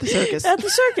at the circus. At the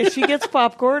circus, she gets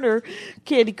popcorn or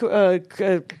candy.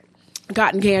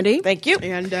 Cotton candy. Thank you.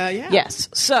 And yeah. Yes.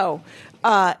 So,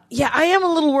 I am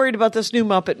a little worried about this new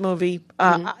Muppet movie.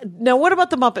 Now, what about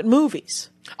the Muppet movies?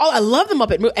 Oh, I love the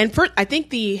Muppet movie. And first, I think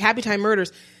the Happy Time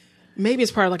Murders, maybe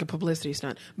it's part of like a publicity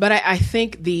stunt, but I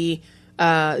think the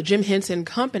Jim Henson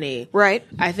Company, Right.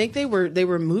 I think they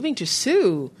were moving to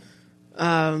sue,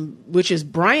 which is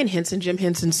Brian Henson, Jim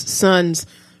Henson's son's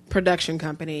production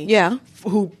company. Yeah.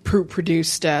 Who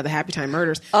produced the Happy Time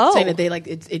Murders. Oh. Saying that they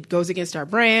it goes against our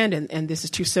brand and this is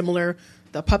too similar,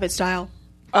 the puppet style.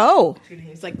 Oh,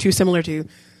 It's like too similar to,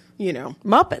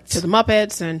 Muppets. to the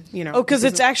Muppets and, Oh, because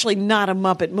it's actually not a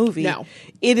Muppet movie. No.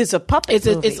 It is a puppet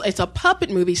movie. It's a puppet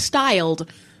movie styled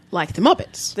like the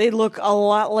Muppets. They look a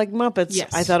lot like Muppets.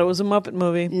 Yes. I thought it was a Muppet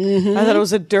movie. I thought it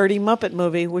was a dirty Muppet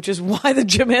movie, which is why the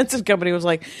Jim Henson Company was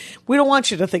like, we don't want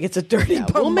you to think it's a dirty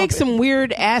Muppet. We'll make some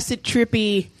weird acid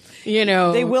trippy,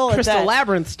 They will at Crystal that.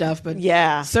 Labyrinth stuff, but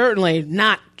Yeah. certainly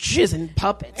not jizzing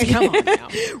puppets. Come on now.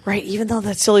 Right, even though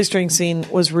that silly string scene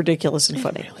was ridiculous and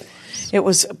funny. It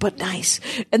was, but nice.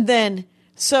 And then,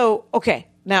 so, okay,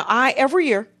 Now, I every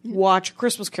year watch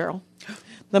Christmas Carol,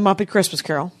 the Muppet Christmas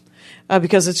Carol,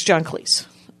 because it's John Cleese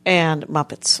and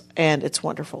Muppets, and it's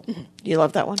wonderful. Do you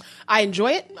love that one? I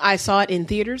enjoy it. I saw it in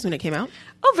theaters when it came out.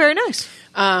 Oh, very nice.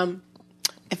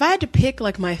 If I had to pick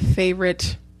like my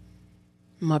favorite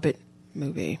Muppet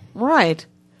movie, Right.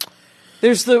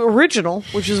 There's the original,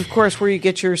 which is, of course, where you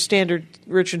get your standard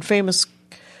rich and famous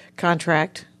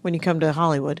contract when you come to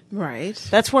Hollywood. right?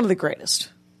 That's one of the greatest.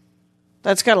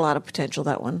 That's got a lot of potential,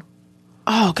 that one.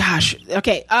 Oh gosh.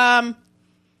 Okay.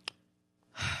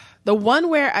 The one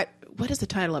where what is the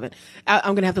title of it?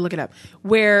 I'm gonna have to look it up.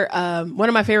 Where one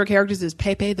of my favorite characters is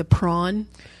Pepe the Prawn.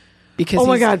 Because Oh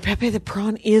my God, Pepe the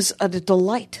Prawn is a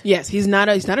delight. yes, he's not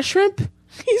a shrimp.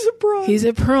 He's a prawn. He's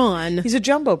a prawn. He's a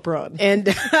jumbo prawn. And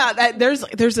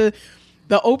the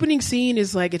opening scene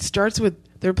is like, it starts with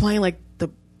they're playing like the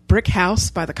Brick House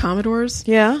by the Commodores.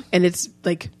 Yeah. And it's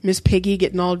like Miss Piggy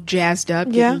getting all jazzed up,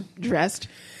 getting dressed.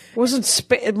 Wasn't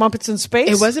Muppets in Space?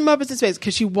 It wasn't Muppets in Space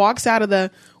because she walks out of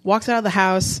the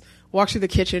house, walks through the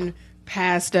kitchen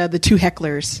past the two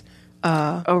hecklers.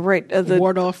 Oh, right. The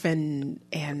Wardolph and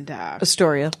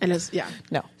Astoria. and it's, yeah.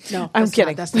 No. I'm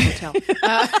kidding. That's the hotel.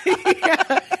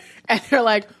 Yeah. And they're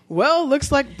like, well,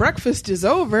 looks like breakfast is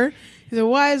over. He said,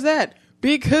 why is that?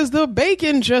 Because the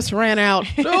bacon just ran out.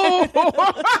 Oh,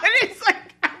 and it's like,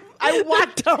 I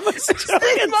want Dumbest joke. the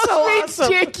It's so most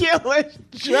awesome. ridiculous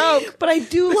joke. But I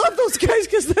do love those guys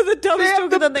because they're the dumbest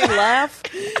joke, and then they laugh,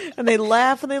 and they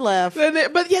laugh, and they laugh.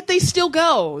 But yet they still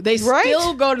go. They Right?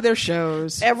 still go to their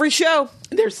shows. Every show.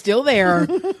 They're still there.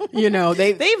 You know,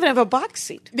 they They even have a box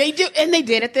seat. do, and they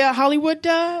did at the Hollywood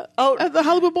at the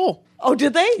Hollywood Bowl. Oh,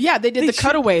 did they? Yeah, they did the should-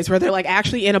 cutaways where they're like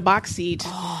actually in a box seat.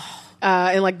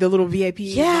 In like the little VIP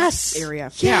Yes.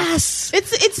 area. Yes. Yeah.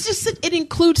 It's just it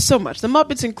includes so much. The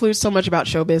Muppets include so much about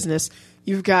show business.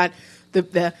 You've got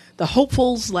the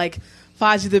hopefuls like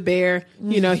Fozzie the Bear.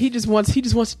 You know, he just wants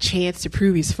a chance to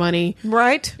prove he's funny.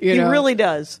 Right? You He know. really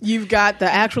does. You've got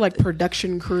the actual like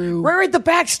production crew. Right, the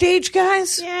backstage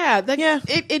guys. Yeah, Yeah.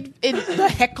 It the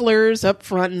hecklers up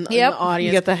front in the audience.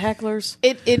 You get the hecklers.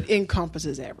 It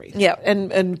encompasses everything. Yeah,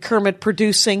 and Kermit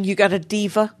producing. You got a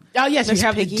diva. Oh yes, Miss you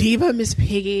have Piggy. the diva, Miss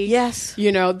Piggy. Yes.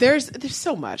 You know, there's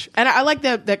so much, and I like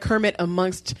that Kermit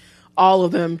amongst all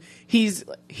of them, he's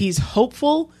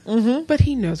hopeful, but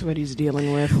he knows what he's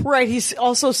dealing with. Right, he's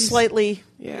also slightly.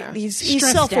 Yeah. he's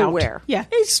Stressed self-aware. out. Yeah.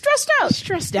 he's stressed out.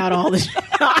 Stressed out all the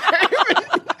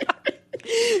time.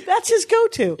 That's his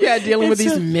go-to. Yeah, dealing with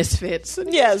It's these a- misfits.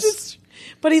 And Yes. he's just-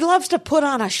 But he loves to put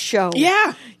on a show.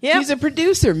 yeah. Yep. He's a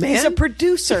producer, man. He's a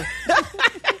producer.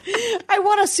 I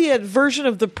want to see a version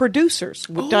of the producers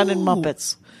done in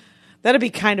Muppets. That'd be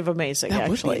kind of amazing, that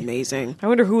actually. would be amazing. I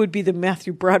wonder who would be the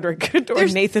Matthew Broderick or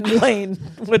Nathan Lane.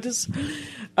 What is?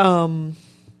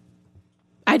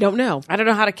 I don't know. I don't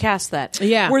know how to cast that.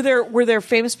 Yeah. Were there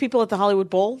famous people at the Hollywood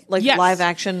Bowl, like Yes. live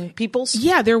action peoples?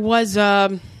 Yeah, there was.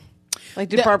 Like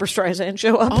did Barbara Streisand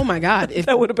show up? Oh my God! If,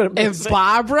 That would have been amazing. If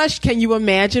Barbara, can you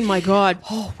imagine? My God,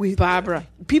 Barbara.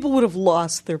 People would have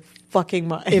lost their fucking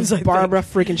minds. If Barbara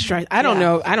freaking Streisand, I don't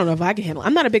know if I can handle it.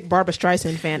 I'm not a big Barbara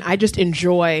Streisand fan. I just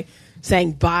enjoy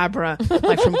saying Barbara,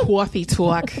 like from Coffee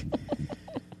Talk.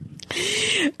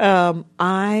 I'm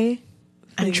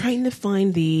trying to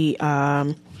find the.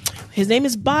 His name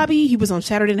is Bobby. He was on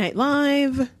Saturday Night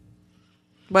Live.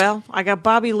 Well, I got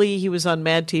Bobby Lee. He was on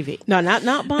Mad TV. No,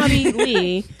 not Bobby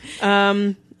Lee.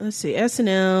 Let's see,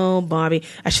 SNL, Bobby.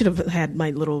 I should have had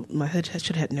I should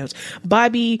have had notes.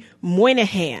 Bobby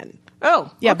Moynihan. Oh,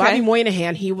 Yeah, okay. Bobby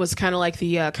Moynihan. He was kind of like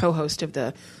the co-host of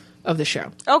the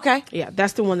show. Okay. Yeah,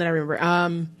 that's the one that I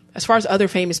remember. As far as other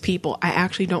famous people, I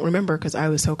actually don't remember because I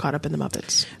was so caught up in the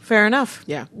Muppets. Fair enough.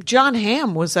 Yeah. John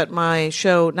Hamm was at my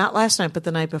show not last night, but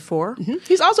the night before.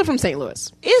 He's also from St.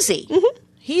 Louis. Is he?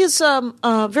 He is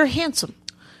very handsome,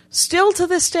 still to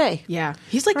this day. Yeah,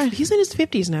 he's in his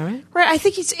 50s now, right? Right. I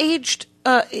think he's aged.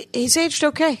 He's aged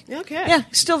okay. Okay. Yeah,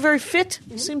 he's still very fit.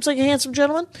 Seems like a handsome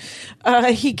gentleman.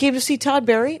 He came to see Todd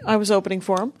Barry. I was opening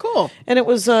for him. Cool. And it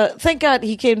was thank God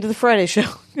he came to the Friday show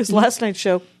because last night's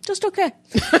show just okay.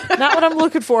 Not what I'm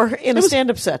looking for in a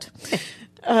stand-up set.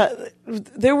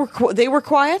 They were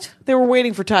quiet. They were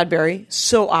waiting for Todd Barry.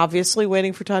 So obviously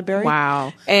waiting for Todd Barry.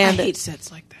 Wow. And I hate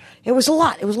sets like that. it was a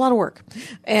lot. It was a lot of work.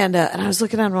 And I was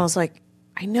looking at him and I was like,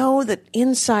 I know that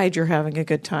inside you're having a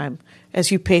good time as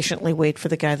you patiently wait for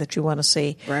the guy that you want to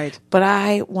see. Right. But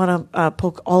I want to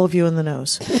poke all of you in the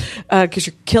nose because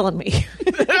you're killing me.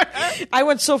 I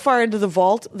went so far into the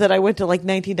vault that I went to like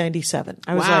 1997.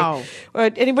 I was Wow.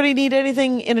 like, anybody need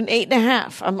anything in an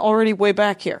 8.5? I'm already way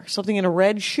back here. Something in a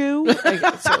red shoe?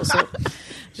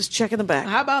 Just checking the back.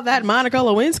 How about that Monica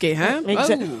Lewinsky,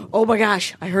 huh? Oh my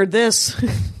gosh, I heard this.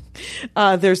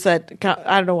 There's that,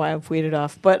 I don't know why I've weeded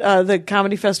off, but the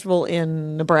comedy festival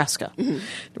in Nebraska.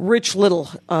 Rich Little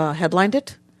headlined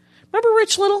it. Remember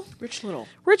Rich Little? Rich Little.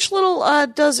 Rich Little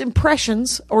does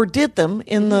impressions, or did them,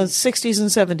 in the 60s and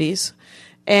 70s.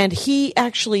 And he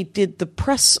actually did the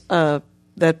press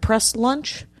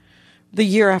lunch the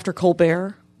year after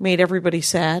Colbert made everybody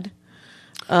sad.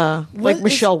 Like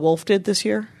Michelle Wolf did this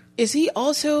year. Does he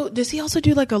also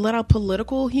do like a little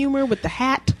political humor with the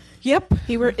hat? Yep.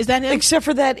 Is that him? Except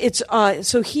for that, it's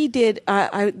so he did.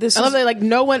 I love that. Like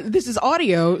no one. This is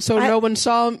audio, so no one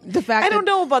saw the fact. I don't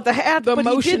know about the hat, but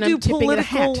he did do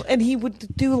political, and he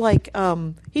would do like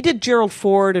he did Gerald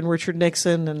Ford and Richard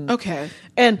Nixon, and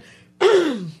and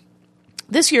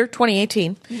this year,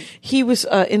 2018, he was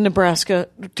in Nebraska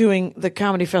doing the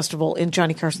comedy festival in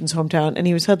Johnny Carson's hometown, and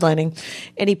he was headlining,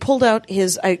 and he pulled out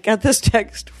his. I got this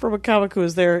text from a comic who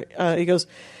was there. He goes,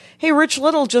 "Hey, Rich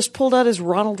Little just pulled out his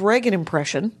Ronald Reagan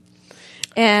impression,"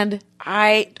 and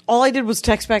all I did was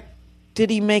text back, "Did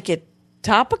he make it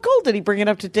topical? Did he bring it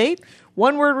up to date?"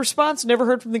 One word response. Never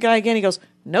heard from the guy again. He goes,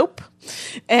 "Nope,"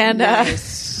 and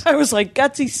nice. I was like,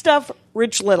 "Gutsy stuff,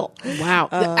 Rich Little." Wow.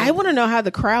 I want to know how the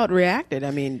crowd reacted.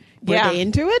 I mean, were they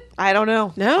into it? I don't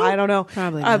know. No, I don't know.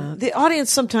 Probably not. The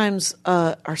audience sometimes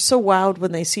are so wowed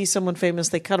when they see someone famous,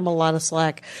 they cut them a lot of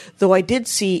slack. Though I did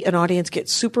see an audience get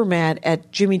super mad at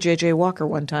Jimmy J.J. Walker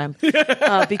one time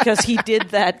because he did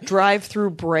that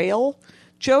drive-through Braille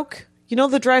joke. You know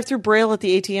the drive-through Braille at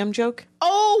the ATM joke?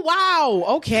 Oh,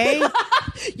 wow. Okay.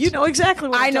 You know exactly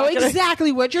what I know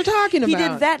exactly what you're talking about. He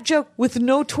did that joke with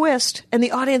no twist, and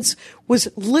the audience was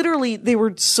literally, they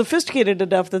were sophisticated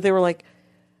enough that they were like,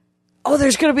 "Oh,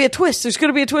 there's going to be a twist. There's going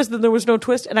to be a twist." And there was no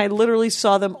twist, and I literally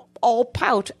saw them all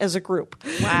pout as a group.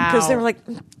 Wow. Because they were like,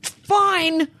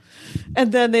 "Fine."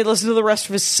 And then they listened to the rest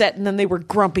of his set, and then they were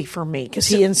grumpy for me because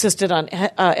he insisted on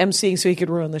emceeing so he could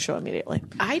ruin the show immediately.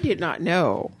 I did not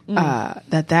know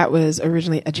that was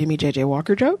originally a Jimmy J.J.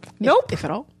 Walker joke. Nope. If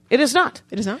at all. It is not.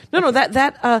 It is not? No,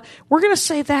 that we're going to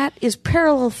say that is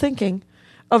parallel thinking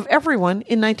of everyone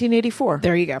in 1984.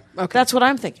 There you go. Okay. That's what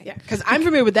I'm thinking. Yeah, because I'm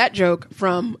familiar with that joke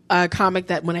from a comic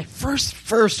that when I first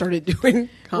started doing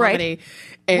comedy. Right.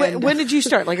 And when did you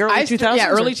start? Like early 2000s?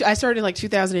 Yeah, I started in like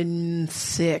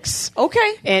 2006.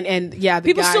 Okay. And yeah,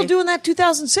 people still doing that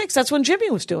 2006. That's when Jimmy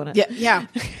was doing it. Yeah.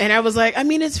 And I was like, I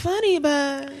mean, it's funny,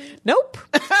 but nope.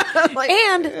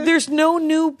 And there's no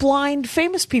new blind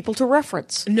famous people to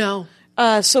reference. No.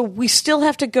 So we still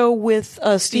have to go with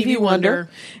Stevie Wonder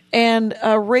and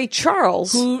Ray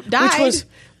Charles, who died.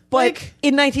 But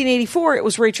in 1984, it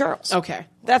was Ray Charles. Okay.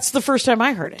 That's the first time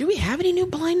I heard it. Do we have any new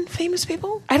blind famous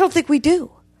people? I don't think we do.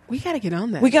 We got to get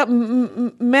on that. We got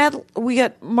we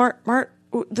got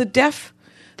the deaf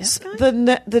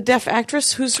guy? The deaf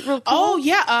actress who's real cool. Oh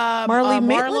yeah, Marley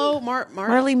Maitland.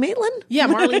 Marley Maitland. Yeah,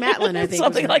 Marley Maitland. I think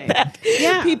something like that.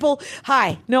 Yeah. People.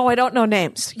 Hi. No, I don't know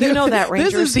names. You know that,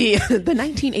 Rangers. This is the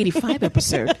 1985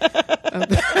 episode of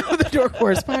the Dork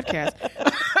Forest podcast.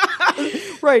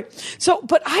 Right. So,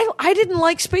 but I didn't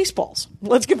like Spaceballs.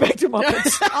 Let's get back to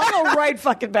Muppets. I'll go right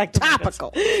fucking back to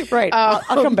topical. Muppets. Right.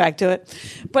 I'll come back to it.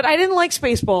 But I didn't like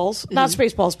Spaceballs. Not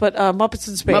Spaceballs, but Muppets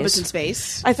in Space. Muppets in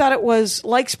Space. I thought it was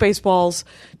like Spaceballs.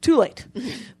 Too late.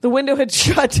 The window had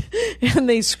shut, and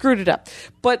they screwed it up.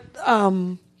 But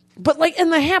like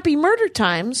in the Happy Murder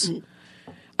Times,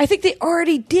 I think they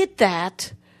already did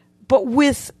that, but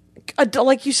with,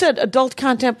 like you said, adult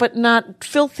content, but not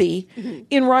filthy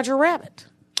in Roger Rabbit.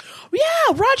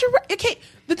 Yeah, okay,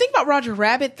 the thing about Roger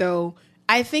Rabbit, though,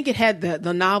 I think it had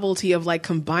the novelty of like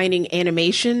combining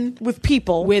animation with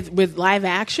people with live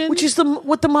action, which is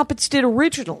what the Muppets did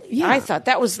originally. Yeah. I thought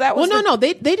that was. Well, no,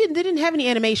 they didn't have any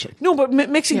animation. No, but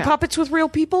mixing puppets with real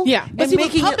people. Yeah, but see,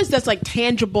 making puppets that's like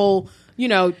tangible.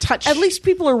 Touch. At least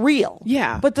people are real.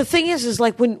 Yeah. But the thing is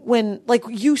like when like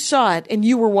you saw it and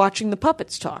you were watching the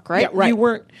puppets talk, right? Yeah, right. You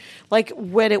weren't like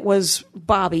when it was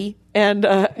Bobby and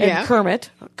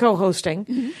Kermit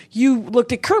co-hosting. You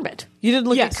looked at Kermit. You didn't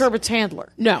look at Kermit's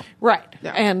handler. No. Right. No.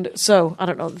 And so I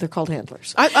don't know. They're called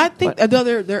handlers. I think they're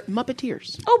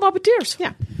Muppeteers. Oh, Muppeteers.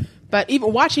 Yeah. But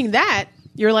even watching that,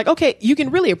 you're like, okay, you can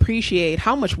really appreciate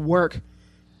how much work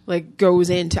like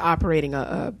goes into operating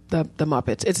the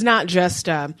Muppets. It's not just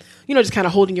just kind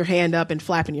of holding your hand up and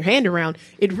flapping your hand around.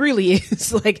 It really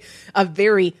is like a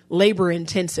very labor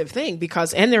intensive thing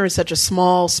because they're in such a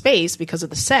small space because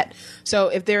of the set. So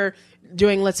if they're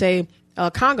doing, let's say, a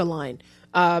conga line,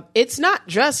 it's not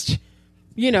just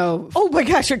Oh my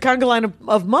gosh, a conga line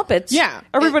of Muppets. Yeah.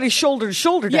 Everybody's shoulder to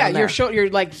shoulder down there. You're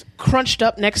like crunched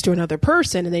up next to another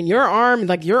person, and then your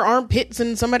armpit's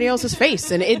in somebody else's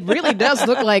face, and it really does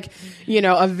look like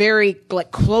a very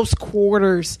like close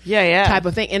quarters type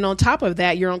of thing. And on top of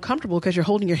that, you're uncomfortable because you're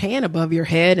holding your hand above your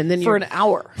head, and then for an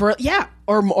hour,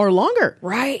 or longer,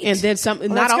 right? And then some. Well,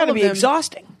 not that's all gotta of be them,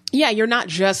 exhausting. Yeah, you're not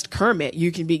just Kermit.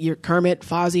 You can be your Kermit,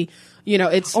 Fozzie.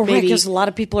 It's right, maybe because a lot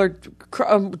of people are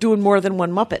doing more than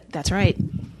one Muppet. That's right.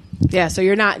 Yeah, so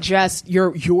you're not just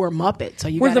your Muppet. So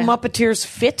were the Muppeteers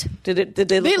fit? Did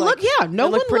they look? No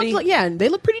one looked like. Yeah, they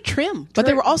looked pretty trim, but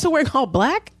they were also wearing all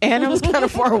black, and I was kind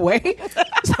of far away,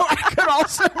 so I could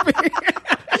also be.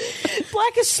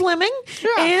 Black is slimming,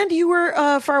 and you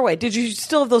were far away. Did you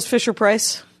still have those Fisher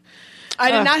Price? I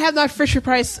did not have that Fisher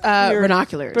Price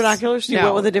binoculars. Binoculars? You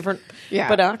went with a different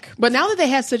binoc? But now that they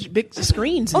have such big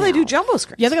screens, they do jumbo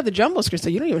screens. Yeah, they got the jumbo screen, so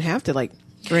you don't even have to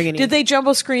bring any. Did they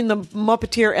jumbo screen the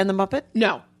Muppeteer and the Muppet?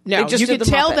 No. They just you did can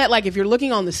the tell Muppet. that if you're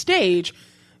looking on the stage,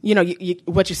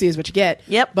 what you see is what you get.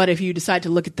 Yep. But if you decide to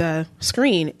look at the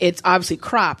screen, it's obviously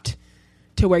cropped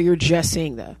to where you're just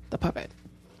seeing the puppet.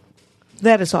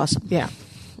 That is awesome. Yeah.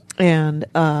 And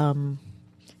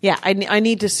I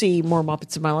need to see more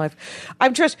Muppets in my life.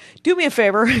 Do me a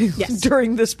favor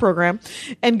during this program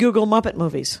and Google Muppet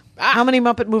movies. How many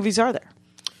Muppet movies are there?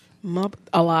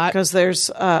 A lot. Because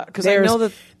I know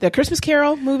that the Christmas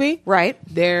Carol movie. Right.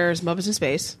 There's Muppets in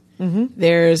Space. Mm-hmm.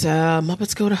 There's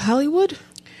Muppets Go to Hollywood.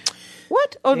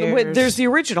 What? Oh, there's the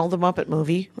original, the Muppet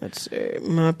movie. Let's see.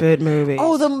 Muppet movie.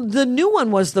 Oh, the new one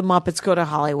was the Muppets Go to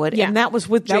Hollywood, and that was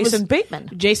with Jason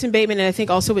Bateman. Jason Bateman, and I think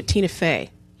also with Tina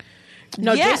Fey.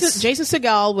 No, yes. Jason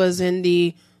Segel was in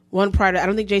the one prior to. I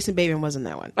don't think Jason Bateman was in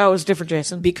that one. Oh, it was different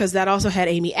Jason. Because that also had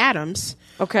Amy Adams.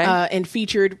 Okay. And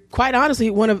featured, quite honestly,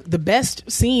 one of the best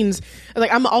scenes.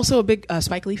 I'm also a big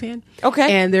Spike Lee fan.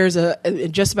 Okay. And there's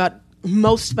just about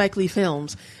most Spike Lee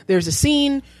films, there's a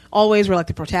scene always where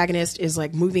the protagonist is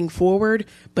moving forward,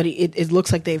 but it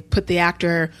looks like they've put the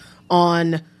actor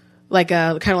on kind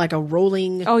of like a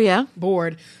rolling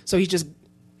board. So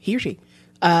he or she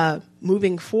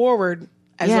moving forward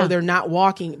as though they're not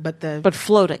walking, but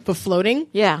floating. But floating.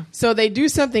 Yeah. So they do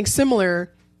something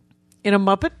similar in a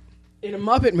Muppet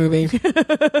movie.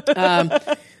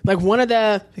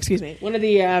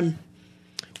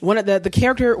 One of the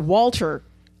character Walter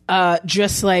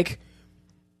just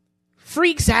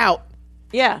freaks out.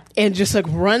 Yeah. And just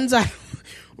runs out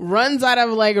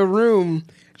of a room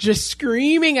just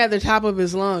screaming at the top of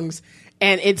his lungs.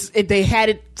 And they had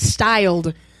it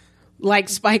styled like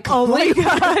Spike Lee. Oh my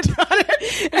God.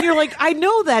 And you're I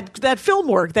know that film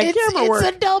work, that camera work.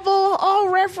 It's a double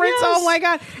reference. Yes. Oh my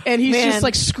God. And he's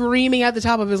just screaming at the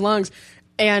top of his lungs.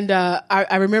 And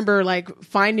I remember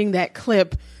finding that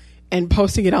clip and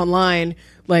posting it online.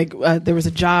 There was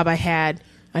a job I had.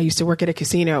 I used to work at a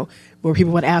casino where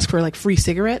people would ask for free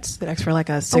cigarettes. They'd ask for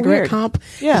a cigarette comp.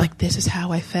 Yeah. This is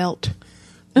how I felt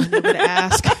when they would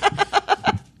ask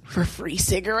for free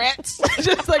cigarettes.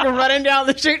 Just running down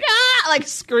the street,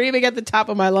 screaming at the top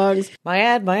of my lungs. My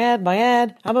ad.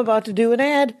 I'm about to do an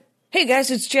ad. Hey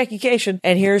guys, it's Jackie Cation,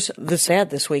 and here's this ad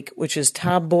this week, which is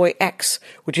Tomboy X,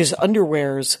 which is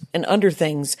underwears and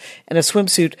underthings and a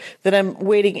swimsuit that I'm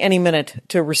waiting any minute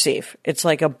to receive. It's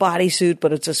like a bodysuit,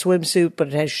 but it's a swimsuit, but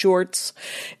it has shorts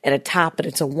and a top, and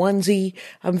it's a onesie.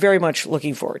 I'm very much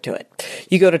looking forward to it.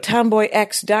 You go to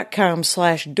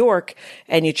tomboyx.com/dork,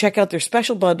 and you check out their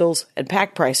special bundles and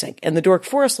pack pricing, and the Dork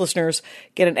Forest listeners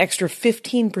get an extra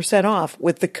 15% off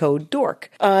with the code DORK.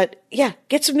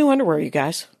 Get some new underwear, you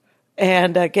guys.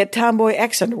 And get Tomboy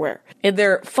X underwear. And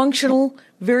they're functional,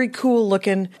 very cool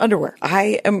looking underwear.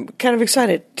 I am kind of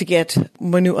excited to get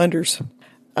my new unders.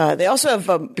 They also have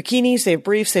bikinis, they have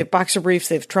briefs, they have boxer briefs,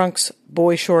 they have trunks,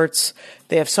 boy shorts,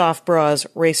 they have soft bras,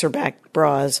 racerback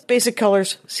bras, basic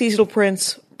colors, seasonal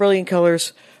prints, brilliant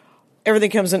colors. Everything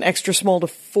comes in extra small to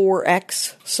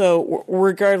 4X. So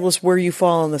regardless where you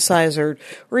fall on the size or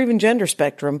even gender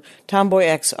spectrum, Tomboy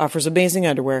X offers amazing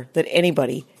underwear that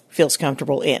anybody feels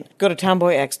comfortable in. Go to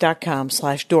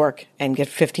tomboyx.com/dork and get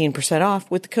 15% off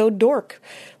with the code DORK.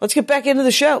 Let's get back into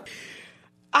the show.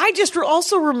 I just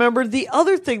also remembered the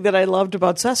other thing that I loved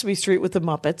about Sesame Street with the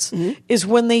Muppets is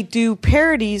when they do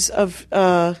parodies of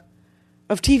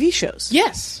TV shows.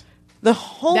 Yes. The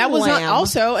Homeland. That was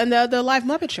also in the live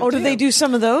Muppet show. Oh, did they do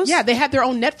some of those? Yeah, they had their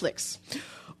own Netflix.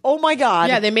 Oh my God.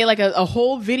 Yeah, they made a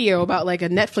whole video about a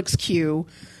Netflix queue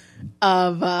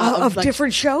of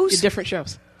different shows? Different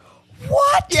shows.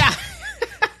 What? Yeah.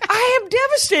 I am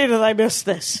devastated I missed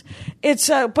this. It's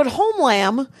but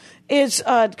Homeland is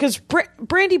because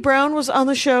Brandy Brown was on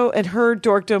the show and her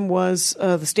dorkdom was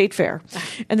the state fair.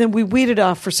 And then we weeded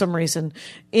off for some reason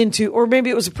into, or maybe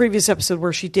it was a previous episode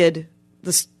where she did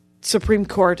the Supreme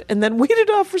Court and then weeded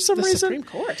off for some reason. Supreme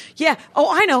Court? Yeah. Oh,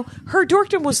 I know. Her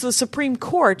dorkdom was the Supreme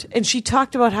Court, and she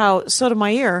talked about how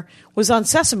Sotomayor was on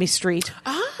Sesame Street.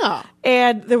 Ah.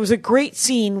 And there was a great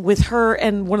scene with her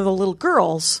and one of the little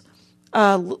girls,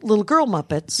 little girl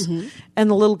Muppets, and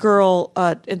the little girl,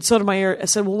 and Sotomayor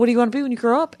said, well, what do you want to be when you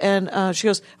grow up? And she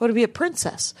goes, I want to be a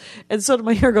princess. And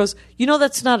Sotomayor goes,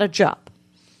 that's not a job.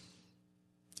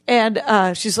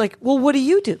 And she's like, well, what do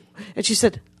you do? And she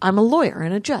said, I'm a lawyer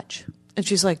and a judge. And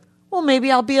she's like, well,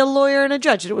 maybe I'll be a lawyer and a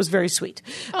judge. And it was very sweet.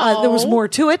 There was more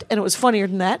to it, and it was funnier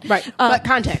than that. Right. But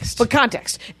context.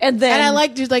 And then, and I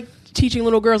like just like teaching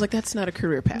little girls, like, that's not a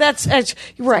career path. That's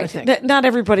right. Not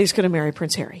everybody's going to marry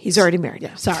Prince Harry. He's already married.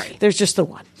 Yeah, sorry. There's just the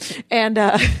one. And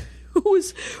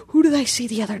who did I see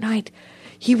the other night?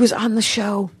 He was on the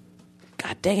show.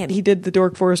 God dang it. He did the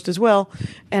Dork Forest as well.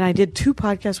 And I did 2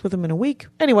 podcasts with him in a week.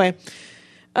 Anyway,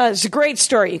 it's a great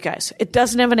story, you guys. It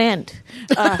doesn't have an end.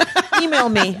 Email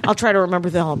me. I'll try to remember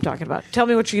the hell I'm talking about. Tell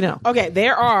me what you know. Okay,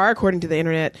 there are, according to the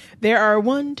internet,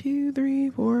 1, 2, 3,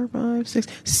 4, 5, 6,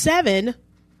 7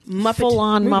 Muppet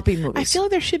full-on Muppet movies. I feel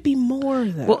like there should be more,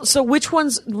 though. Well, so which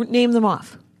ones? Name them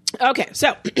off. Okay,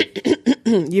 so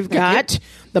you've got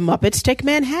The Muppets Take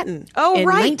Manhattan. Oh, in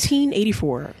right.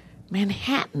 1984.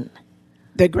 Manhattan.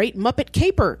 The Great Muppet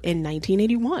Caper in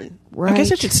 1981. Right. I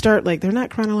guess I should start, they're not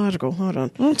chronological. Hold on.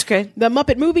 It's okay. The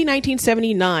Muppet Movie,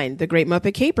 1979. The Great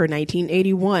Muppet Caper,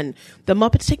 1981. The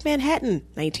Muppets Take Manhattan,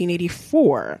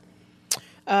 1984.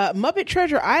 Muppet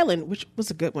Treasure Island, which was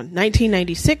a good one,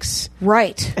 1996.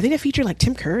 Right. I think that featured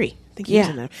Tim Curry. I think he was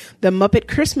in there. The Muppet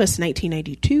Christmas,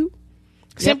 1992.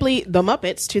 Simply The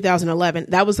Muppets, 2011.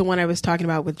 That was the one I was talking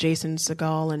about with Jason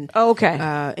Segel and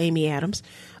Amy Adams.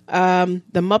 The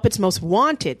Muppets Most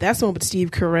Wanted. That's the one with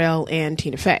Steve Carell and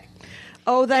Tina Fey.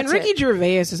 Oh, that's and Ricky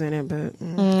Gervais is in it, but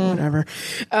whatever.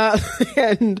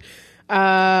 And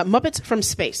Muppets from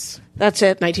Space. That's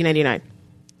it. 1999.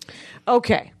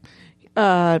 Okay.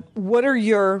 What are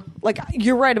your,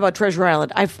 you're right about Treasure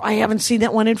Island. I haven't seen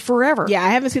that one in forever. Yeah, I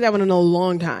haven't seen that one in a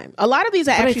long time. A lot of these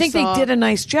I think they did a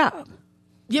nice job.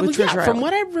 Yeah, from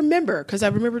what I remember, because I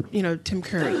remember, Tim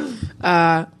Curry.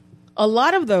 A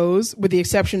lot of those, with the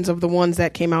exceptions of the ones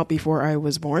that came out before I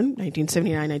was born,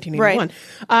 1979, 1981, right.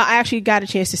 I actually got a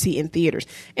chance to see in theaters.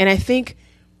 And I think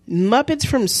Muppets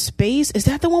from Space, is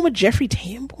that the one with Jeffrey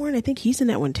Tambor? I think he's in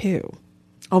that one too.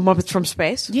 Oh, Muppets from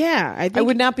Space? Yeah. I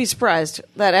would not be surprised.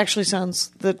 That actually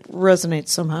that resonates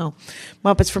somehow.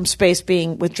 Muppets from Space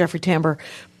being with Jeffrey Tambor.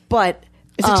 But...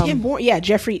 Is it Tambor? Yeah,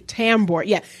 Jeffrey Tambor.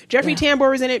 Yeah, Jeffrey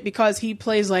Tambor is in it because he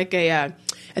plays I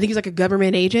think he's like a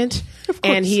government agent,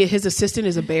 and his assistant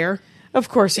is a bear. Of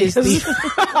course he is. And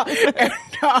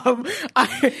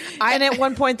at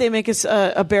one point they make us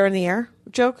a bear in the air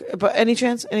joke. But any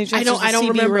chance? I don't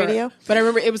remember. Radio? But I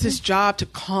remember it was his job to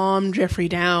calm Jeffrey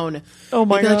down. Oh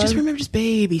my God! Just remember, just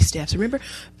baby steps. Remember,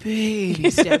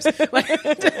 baby steps.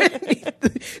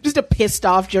 Just a pissed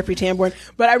off Jeffrey Tambor.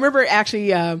 But I remember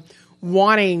actually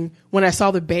wanting, when I saw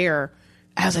the bear,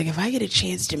 I was like, if I get a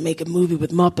chance to make a movie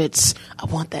with Muppets, I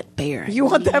want that bear. You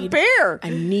want that bear? I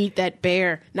need that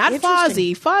bear. Not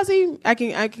Fozzie. Fozzie, I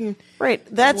can. Right.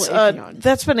 That's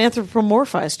been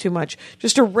anthropomorphized too much.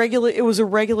 It was a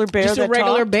regular bear. Just a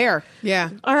regular bear. Yeah.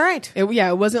 All right. It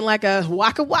wasn't like a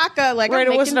waka waka. Right.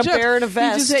 It wasn't a bear in a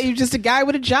vest. He was just a guy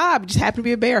with a job. He just happened to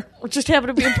be a bear.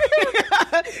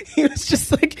 He was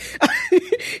just like,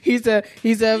 he's an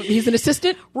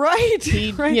assistant. Right.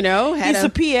 He, right. He's a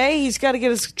PA. He's got to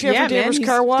get his Jeffrey Tambors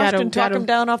car washed and talk him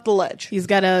down off the ledge. He's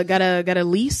got a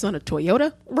lease on a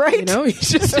Toyota. Right. He's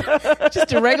just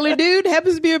a regular dude,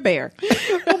 happens to be a bear.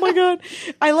 Oh my God.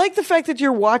 I like the fact that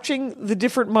you're watching the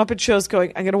different Muppet shows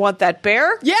going, I'm going to want that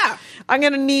bear. Yeah. I'm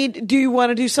going to need, do you want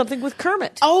to do something with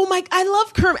Kermit? Oh my, I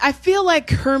love Kermit. I feel like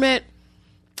Kermit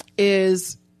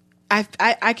is,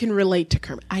 I can relate to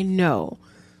Kermit. I know.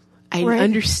 I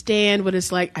understand what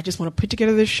it's like. I just want to put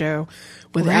together this show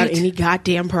without any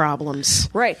goddamn problems.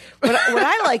 Right. What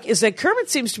I like is that Kermit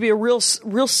seems to be a real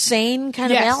sane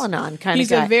kind of Al-Anon kind of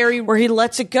guy. Where he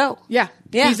lets it go. Yeah.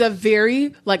 He's a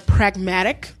very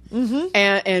pragmatic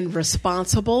and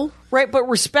responsible. Right, but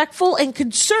respectful and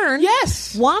concerned.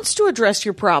 Yes. Wants to address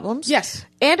your problems. Yes.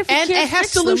 And if he can't has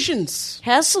fix solutions. Them,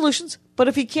 has solutions. But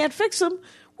if he can't fix them,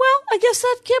 well, I guess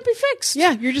that can't be fixed.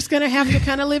 Yeah, you're just going to have to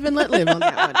kind of live and let live on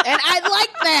that one. And I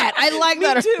like that. I like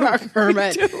that about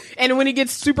Kermit. And when he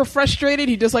gets super frustrated,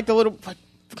 he does the little...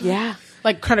 Yeah.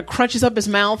 like kind of crunches up his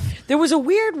mouth. There was a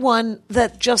weird one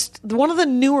that just one of the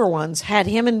newer ones had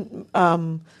him in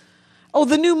the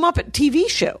new Muppet TV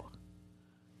show.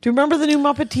 Do you remember the new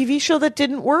Muppet TV show that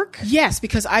didn't work? Yes,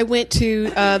 because I went to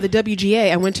the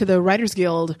WGA. I went to the Writers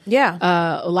Guild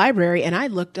library, and I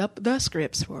looked up the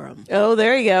scripts for them. Oh,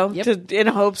 there you go. Yep. In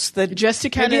hopes that just to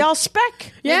kind of maybe I'll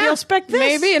spec. Yeah, maybe I'll spec this.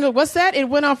 Maybe. And what's that? It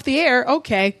went off the air.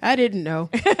 Okay, I didn't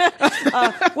know.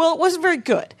 Well, it wasn't very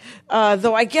good,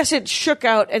 though. I guess it shook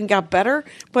out and got better.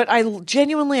 But I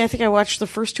think I watched the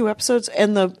first 2 episodes,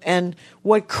 and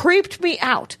what creeped me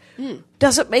out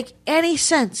doesn't make any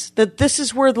sense that this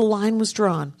is where the line was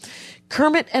drawn.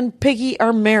 Kermit and Piggy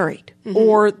are married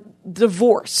or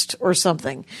divorced or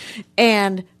something,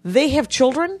 and they have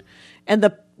children, and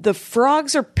the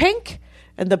frogs are pink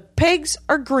and the pigs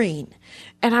are green.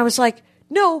 And I was like,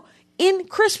 no, in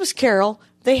Christmas Carol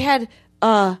they had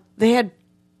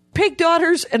pig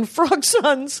daughters and frog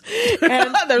sons,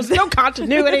 and there's no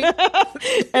continuity.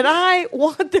 And I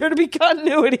want there to be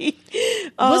continuity.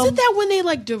 Wasn't that when they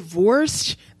like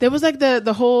divorced? There was like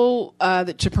the whole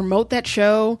to promote that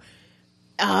show.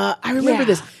 I remember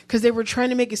this because they were trying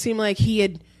to make it seem like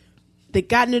they'd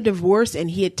gotten a divorce and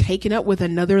he had taken up with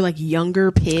another like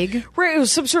younger pig. Right, it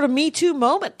was some sort of Me Too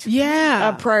moment.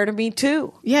 Yeah, prior to Me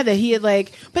Too. Yeah, that he had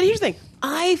like. But here's the thing.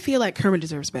 I feel like Kermit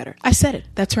deserves better. I said it.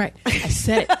 That's right. I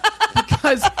said it.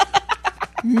 Because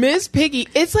Miss Piggy,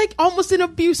 it's like almost an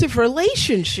abusive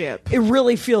relationship. It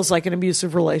really feels like an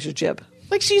abusive relationship.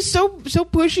 Like she's so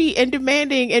pushy and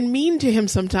demanding and mean to him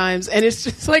sometimes, and it's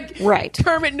just like, right,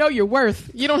 Kermit, know your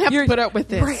worth. You don't have to put up with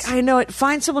this. Right, I know it.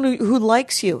 Find someone who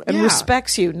likes you and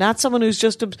respects you, not someone who's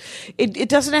just. It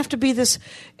doesn't have to be this.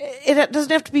 It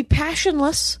doesn't have to be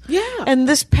passionless. Yeah, and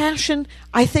this passion,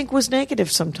 I think, was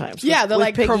negative sometimes. Yeah, the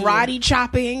like Piggy karate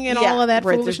chopping and all of that.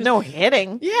 Right, there's no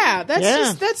hitting. Yeah,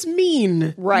 that's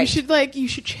mean. Right, you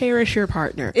should cherish your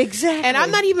partner. Exactly. And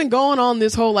I'm not even going on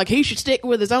this whole like he should stick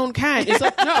with his own kind. It's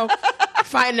like, no,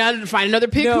 find another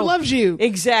pig who loves you.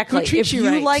 Exactly. Who treats if you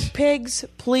right. like pigs,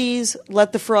 please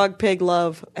let the frog pig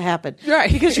love happen.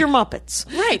 Right. Because you're Muppets.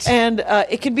 Right. And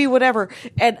it can be whatever.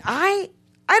 And I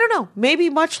don't know,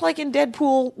 maybe much like in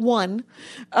Deadpool 1,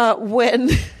 when...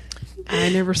 I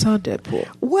never saw Deadpool.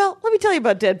 Well, let me tell you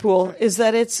about Deadpool, is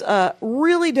that it's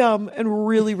really dumb and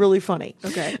really, really funny.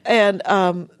 Okay. And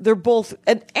they're both,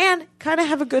 and kind of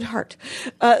have a good heart.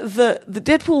 The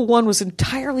Deadpool 1 was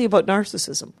entirely about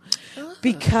narcissism.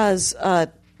 Because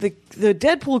the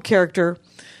Deadpool character,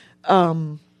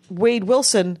 Wade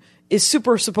Wilson, is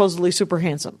supposedly super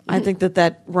handsome. I think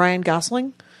that Ryan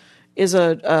Gosling is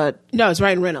no, it's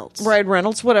Ryan Reynolds. Ryan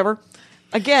Reynolds, whatever.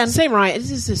 Again, same Ryan. This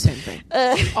is the same thing.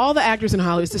 All the actors in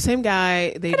Hollywood, it's the same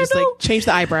guy. They just like change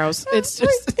the eyebrows. It's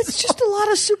just a lot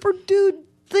of super dude.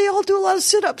 They all do a lot of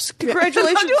sit-ups.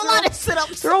 Congratulations. They do a lot of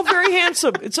sit-ups. They're all very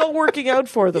handsome. It's all working out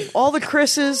for them. All the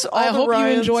Chris's, all I the hope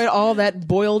Ryans. you enjoyed all that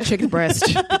boiled chicken breast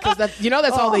because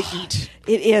that's all they eat.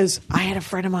 It is. I had a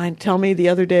friend of mine tell me the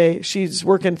other day, she's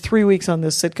working 3 weeks on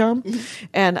this sitcom.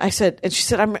 And she said,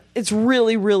 it's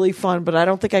really, really fun, but I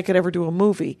don't think I could ever do a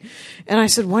movie. And I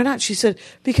said, why not? She said,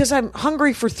 because I'm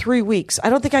hungry for 3 weeks. I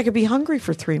don't think I could be hungry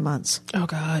for 3 months. Oh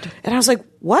God. And I was like,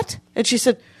 what? And she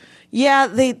said, yeah,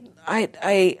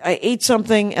 I ate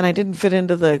something and I didn't fit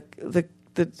into the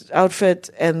outfit,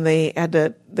 and they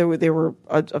were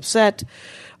upset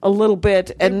a little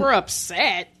bit. And they were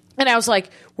upset. And I was like,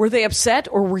 were they upset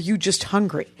or were you just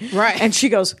hungry? Right. And she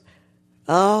goes,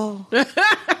 oh,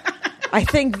 I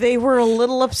think they were a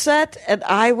little upset and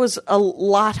I was a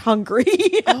lot hungry.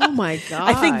 Oh my God.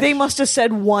 I think they must have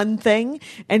said one thing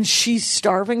and she's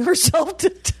starving herself to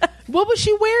death. What was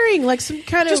she wearing? Like some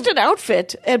kind of... Just an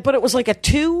outfit, but it was like a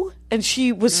 2, and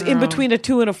she was in between a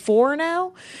 2 and a 4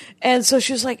 now. And so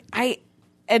she was like,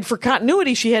 and for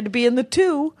continuity, she had to be in the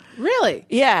 2. Really?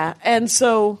 Yeah. And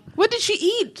so... What did she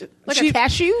eat? Like a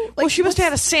cashew? Well, she must have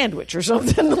had a sandwich or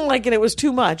something, and it was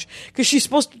too much, because she's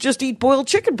supposed to just eat boiled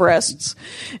chicken breasts.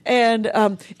 And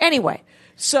anyway,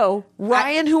 so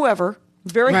Ryan, whoever,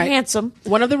 very handsome.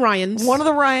 One of the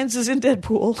Ryans is in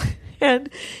Deadpool.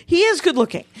 And he is good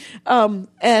looking. But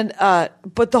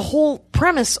the whole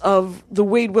premise of the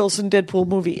Wade Wilson Deadpool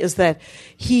movie is that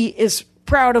he is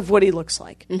proud of what he looks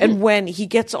like. Mm-hmm. And when he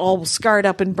gets all scarred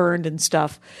up and burned and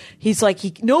stuff, he's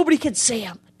like, nobody can see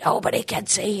him. Nobody can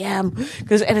see him.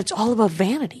 And it's all about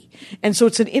vanity. And so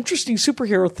it's an interesting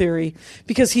superhero theory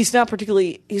because he's not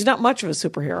much of a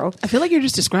superhero. I feel like you're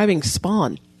just describing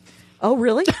Spawn. Oh,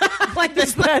 really? Like the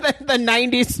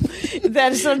 90s.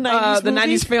 That is a 90s the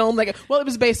 90s film. It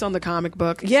was based on the comic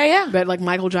book. Yeah. But like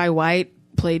Michael Jai White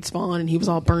played Spawn and he was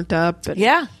all burnt up.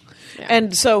 Yeah.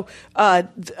 And so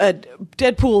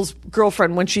Deadpool's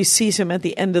girlfriend, when she sees him at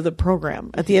the end of the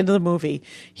program, at the end of the movie,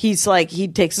 he's like, he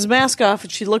takes his mask off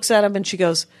and she looks at him and she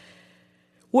goes,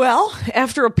 well,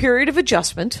 after a period of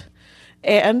adjustment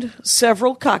and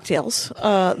several cocktails,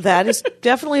 that is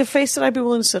definitely a face that I'd be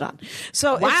willing to sit on.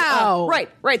 So, Wow.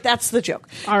 right. That's the joke.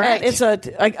 All right. It's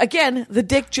again, the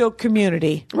dick joke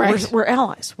community. Right. We're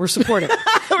allies. We're supportive.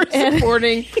 We're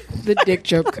supporting the dick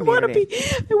joke community.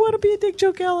 I want to be a dick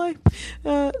joke ally.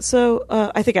 So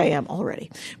I think I am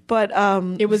already. But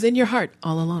It was in your heart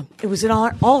all along. it was in all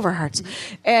of our hearts.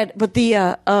 But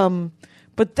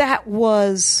that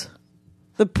was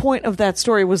the point of that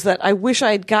story, was that I wish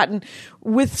I had gotten,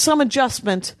 with some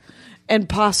adjustment and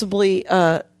possibly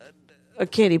a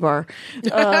candy bar,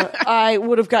 I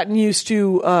would have gotten used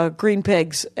to green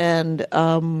pigs and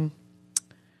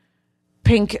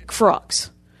pink frogs,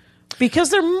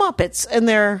 because they're Muppets and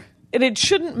it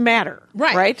shouldn't matter,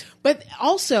 right? But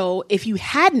also, if you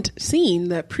hadn't seen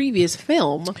the previous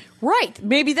film, Right.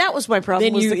 Maybe that was my problem.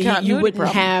 then was the you continuity wouldn't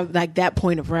problem. have like that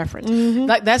point of reference.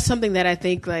 Like that's something that I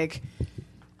think like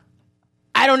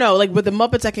I don't know. Like with the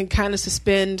Muppets, I can kind of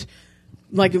suspend.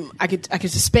 Like I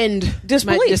could suspend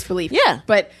Disbelief. my disbelief. Yeah.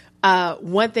 But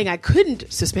one thing I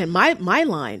couldn't suspend, my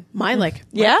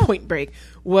point break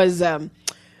was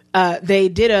they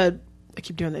did I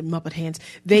keep doing the Muppet hands.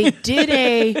 They did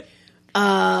a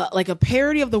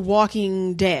parody of The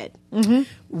Walking Dead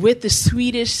with the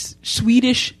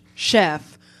Swedish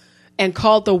chef, and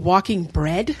called The Walking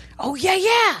Bread. Oh,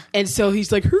 yeah. And so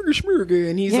he's like Hurger Schmurger,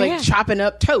 and he's like chopping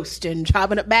up toast and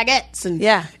chopping up baguettes,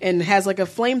 and has like a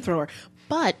flamethrower.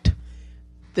 But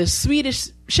the Swedish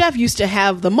chef used to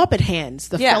have the Muppet hands,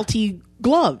 the felty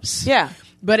gloves. Yeah.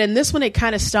 But in this one, it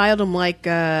kind of styled him like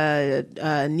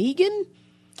Negan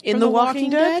in The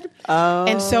Walking Dead. Oh.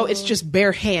 And so it's just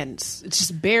bare hands. It's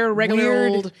just bare, regular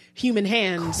Weird. old human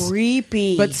hands.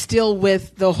 Creepy. But still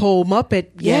with the whole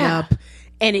Muppet get-up.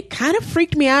 And it kind of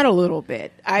freaked me out a little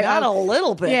bit. Not a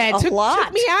little bit. Yeah, it a lot.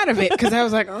 took me out of it because I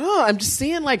was like, oh, I'm just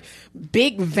seeing like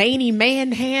big veiny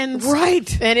man hands.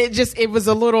 Right. And it was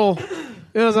a little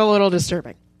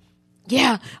disturbing.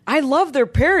 Yeah, I love their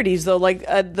parodies though. Like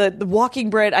the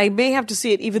Walking Bread. I may have to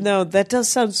see it, even though that does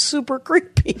sound super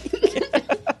creepy.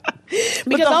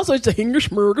 Because also it's a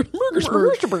Hingerschmurger,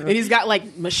 and he's got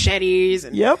like machetes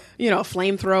and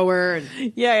flamethrower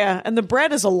and Yeah, and the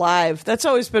bread is alive. That's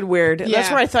always been weird. Yeah. That's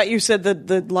where I thought you said that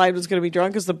the line was going to be drawn,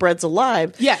 because the bread's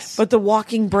alive. Yes. But the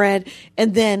Walking Bread,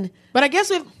 and then But I guess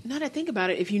now that I think about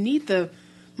it, if you need the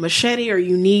machete, or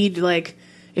you need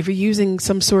if you're using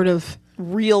some sort of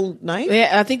real knife.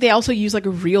 Yeah, I think they also use like a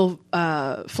real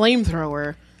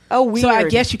flamethrower. Oh, weird. So I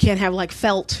guess you can't have like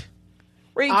felt.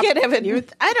 Or you can't have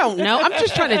it. I don't know. I'm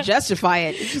just trying to justify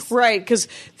it. Right, because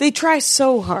they try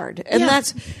so hard, and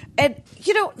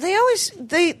they always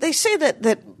they say that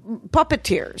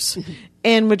puppeteers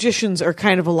and magicians are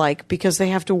kind of alike, because they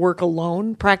have to work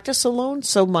alone, practice alone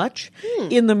so much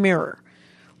in the mirror.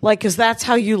 Like, because that's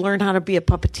how you learn how to be a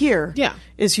puppeteer. Yeah,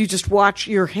 is you just watch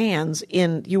your hands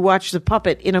you watch the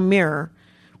puppet in a mirror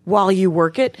while you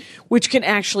work it, which can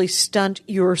actually stunt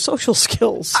your social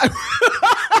skills.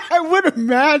 I would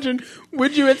imagine.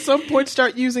 Would you at some point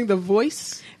start using the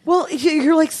voice? Well,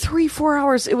 you're like 3-4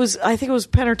 hours. I think it was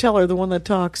Penn or Teller, the one that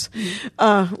talks.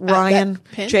 Ryan,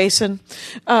 Jason,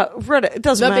 it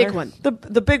doesn't matter. The big one.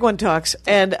 The big one talks,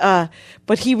 and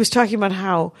but he was talking about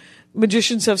how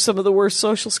magicians have some of the worst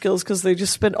social skills because they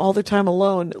just spend all their time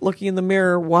alone, looking in the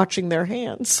mirror, watching their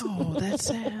hands. Oh, that's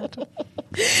sad.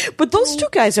 But those two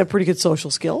guys have pretty good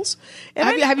social skills.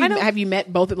 And have you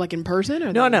met both like in person?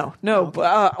 Or No.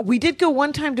 Oh. We did go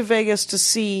one time to Vegas to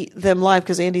see them live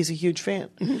because Andy's a huge fan,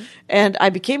 and I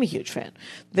became a huge fan.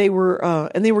 They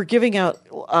were giving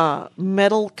out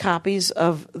metal copies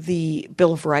of the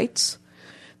Bill of Rights.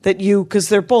 Because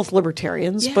they're both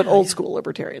libertarians, but old school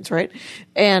libertarians, right?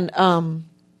 And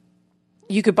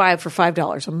you could buy it for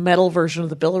 $5, a metal version of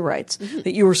the Bill of Rights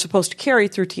that you were supposed to carry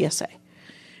through TSA.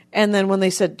 And then when they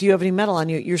said, "Do you have any metal on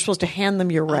you?" you're supposed to hand them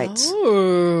your rights.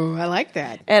 Oh, I like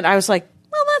that. And I was like,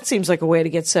 well, that seems like a way to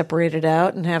get separated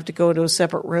out and have to go to a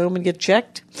separate room and get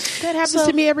checked. That happens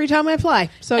to me every time I fly.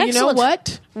 So Excellent. You know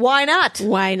what? Why not?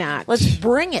 Why not? Let's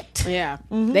bring it. Yeah.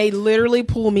 They literally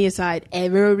pull me aside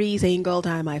every single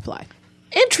time I fly.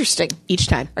 Interesting. Each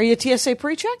time. Are you a TSA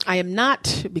pre-check? I am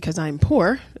not, because I'm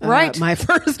poor. Right. My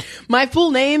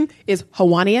full name is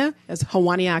Hawania, as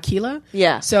Hawania Aquila.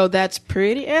 Yeah. So that's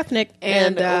pretty ethnic.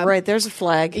 And right, there's a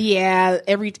flag. Yeah,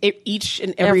 each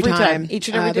and every time. Each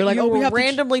and every time. They're like, you we were have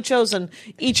randomly chosen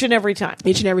each and every time.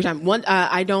 Each and every time.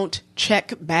 I don't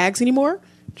check bags anymore.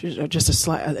 just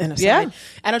an aside. Yeah.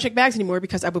 I don't check bags anymore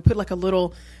because I would put like a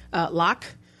little lock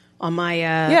on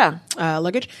my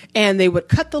luggage, and they would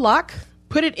cut the lock,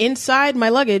 put it inside my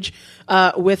luggage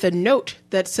with a note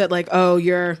that said like, "Oh,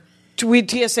 you're." We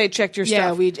TSA checked your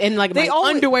stuff. Yeah, and like my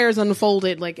underwear is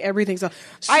unfolded, like everything's. No,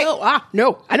 I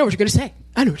know what you're gonna say.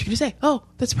 I know what you're gonna say. Oh,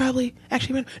 that's probably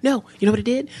actually no. You know what I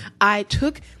did? I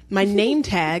took my name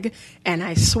tag and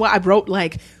I wrote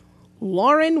like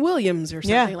Lauren Williams or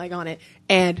something like on it,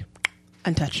 and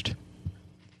untouched.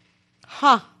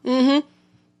 Huh. Mm-hmm.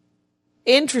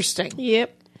 Interesting.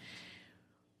 Yep.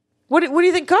 What do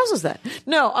you think causes that?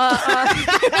 No.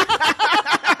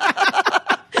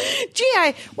 Gee,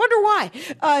 I wonder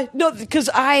why. No, because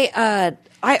I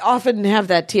often have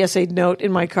that TSA note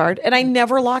in my card, and I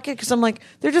never lock it because I'm like,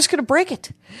 they're just going to break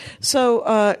it.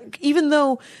 So even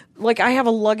though, like, I have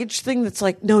a luggage thing that's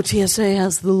like, no, TSA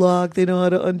has the lock. They know how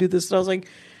to undo this. And I was like,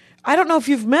 I don't know if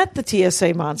you've met the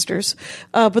TSA monsters,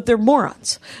 but they're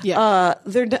morons. Yeah.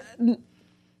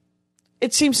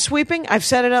 It seems sweeping. I've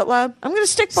said it out loud. I'm going to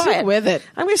stick by it. With it.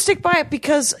 I'm going to stick by it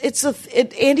because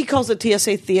Andy calls it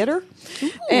TSA theater.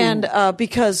 Ooh. And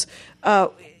because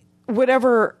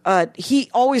whatever,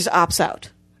 he always opts out.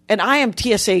 And I am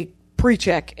TSA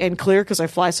pre-check and clear because I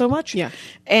fly so much. Yeah.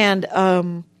 And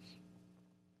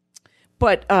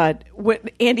but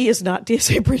Andy is not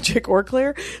TSA pre-check or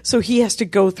clear, so he has to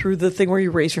go through the thing where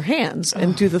you raise your hands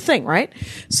and do the thing, right?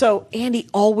 So Andy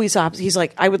always opts. He's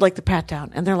like, I would like the pat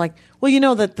down. And they're like, well, you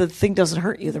know that the thing doesn't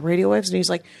hurt you, the radio waves. And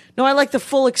he's like, no, I like the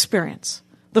full experience,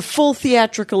 the full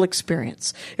theatrical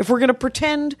experience. If we're going to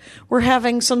pretend we're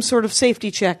having some sort of safety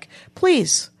check,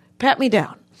 please pat me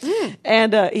down.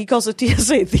 And he calls it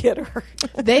TSA theater.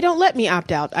 They don't let me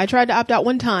opt out. I tried to opt out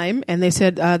one time, and they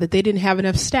said that they didn't have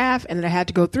enough staff, and that I had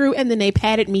to go through, and then they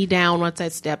patted me down once I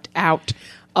stepped out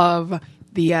of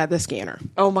the scanner.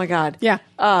 Oh my God! Yeah,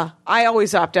 I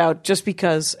always opt out just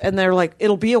because, and they're like,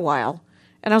 it'll be a while,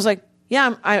 and I was like,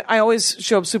 yeah, I always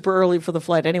show up super early for the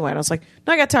flight anyway, and I was like,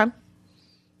 no, I got time,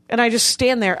 and I just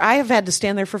stand there. I have had to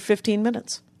stand there for 15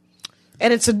 minutes.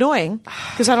 And it's annoying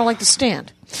because I don't like to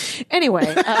stand. Anyway,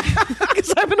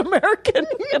 because I'm an American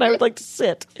and I would like to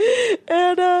sit.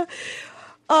 And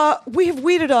we have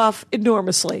weeded off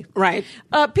enormously. Right.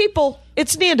 People,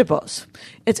 it's Nia Debose.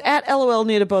 It's at LOL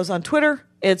Nia Debose on Twitter.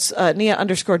 It's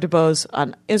Nia_Debose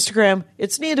on Instagram.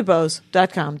 It's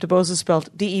NiaDebose.com. Debose is spelled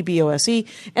DEBOSE.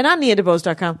 And on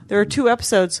NiaDebose.com, there are 2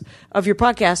 episodes of your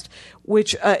podcast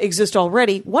which exist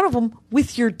already. One of them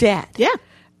with your dad. Yeah.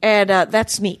 And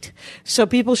that's neat. So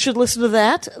people should listen to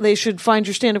that. They should find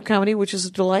your stand-up comedy, which is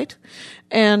a delight.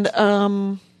 And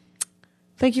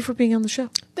thank you for being on the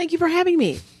show. Thank you for having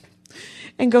me.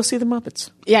 And go see the Muppets.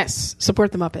 Yes,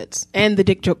 support the Muppets and the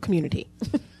dick joke community.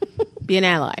 Be an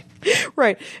ally.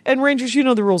 Right. And Rangers, you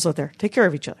know the rules out there. Take care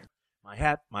of each other. My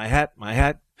hat, my hat, my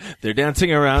hat. They're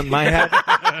dancing around my hat.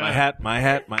 My hat, my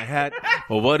hat, my hat.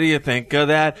 Well, what do you think of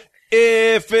that?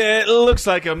 If it looks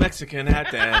like a Mexican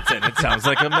hat dance and it sounds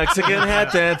like a Mexican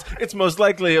hat dance, it's most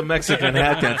likely a Mexican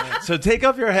hat dance. So take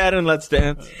off your hat and let's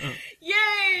dance.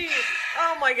 Yay!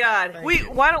 Oh my God.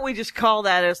 Why don't we just call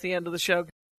that as the end of the show?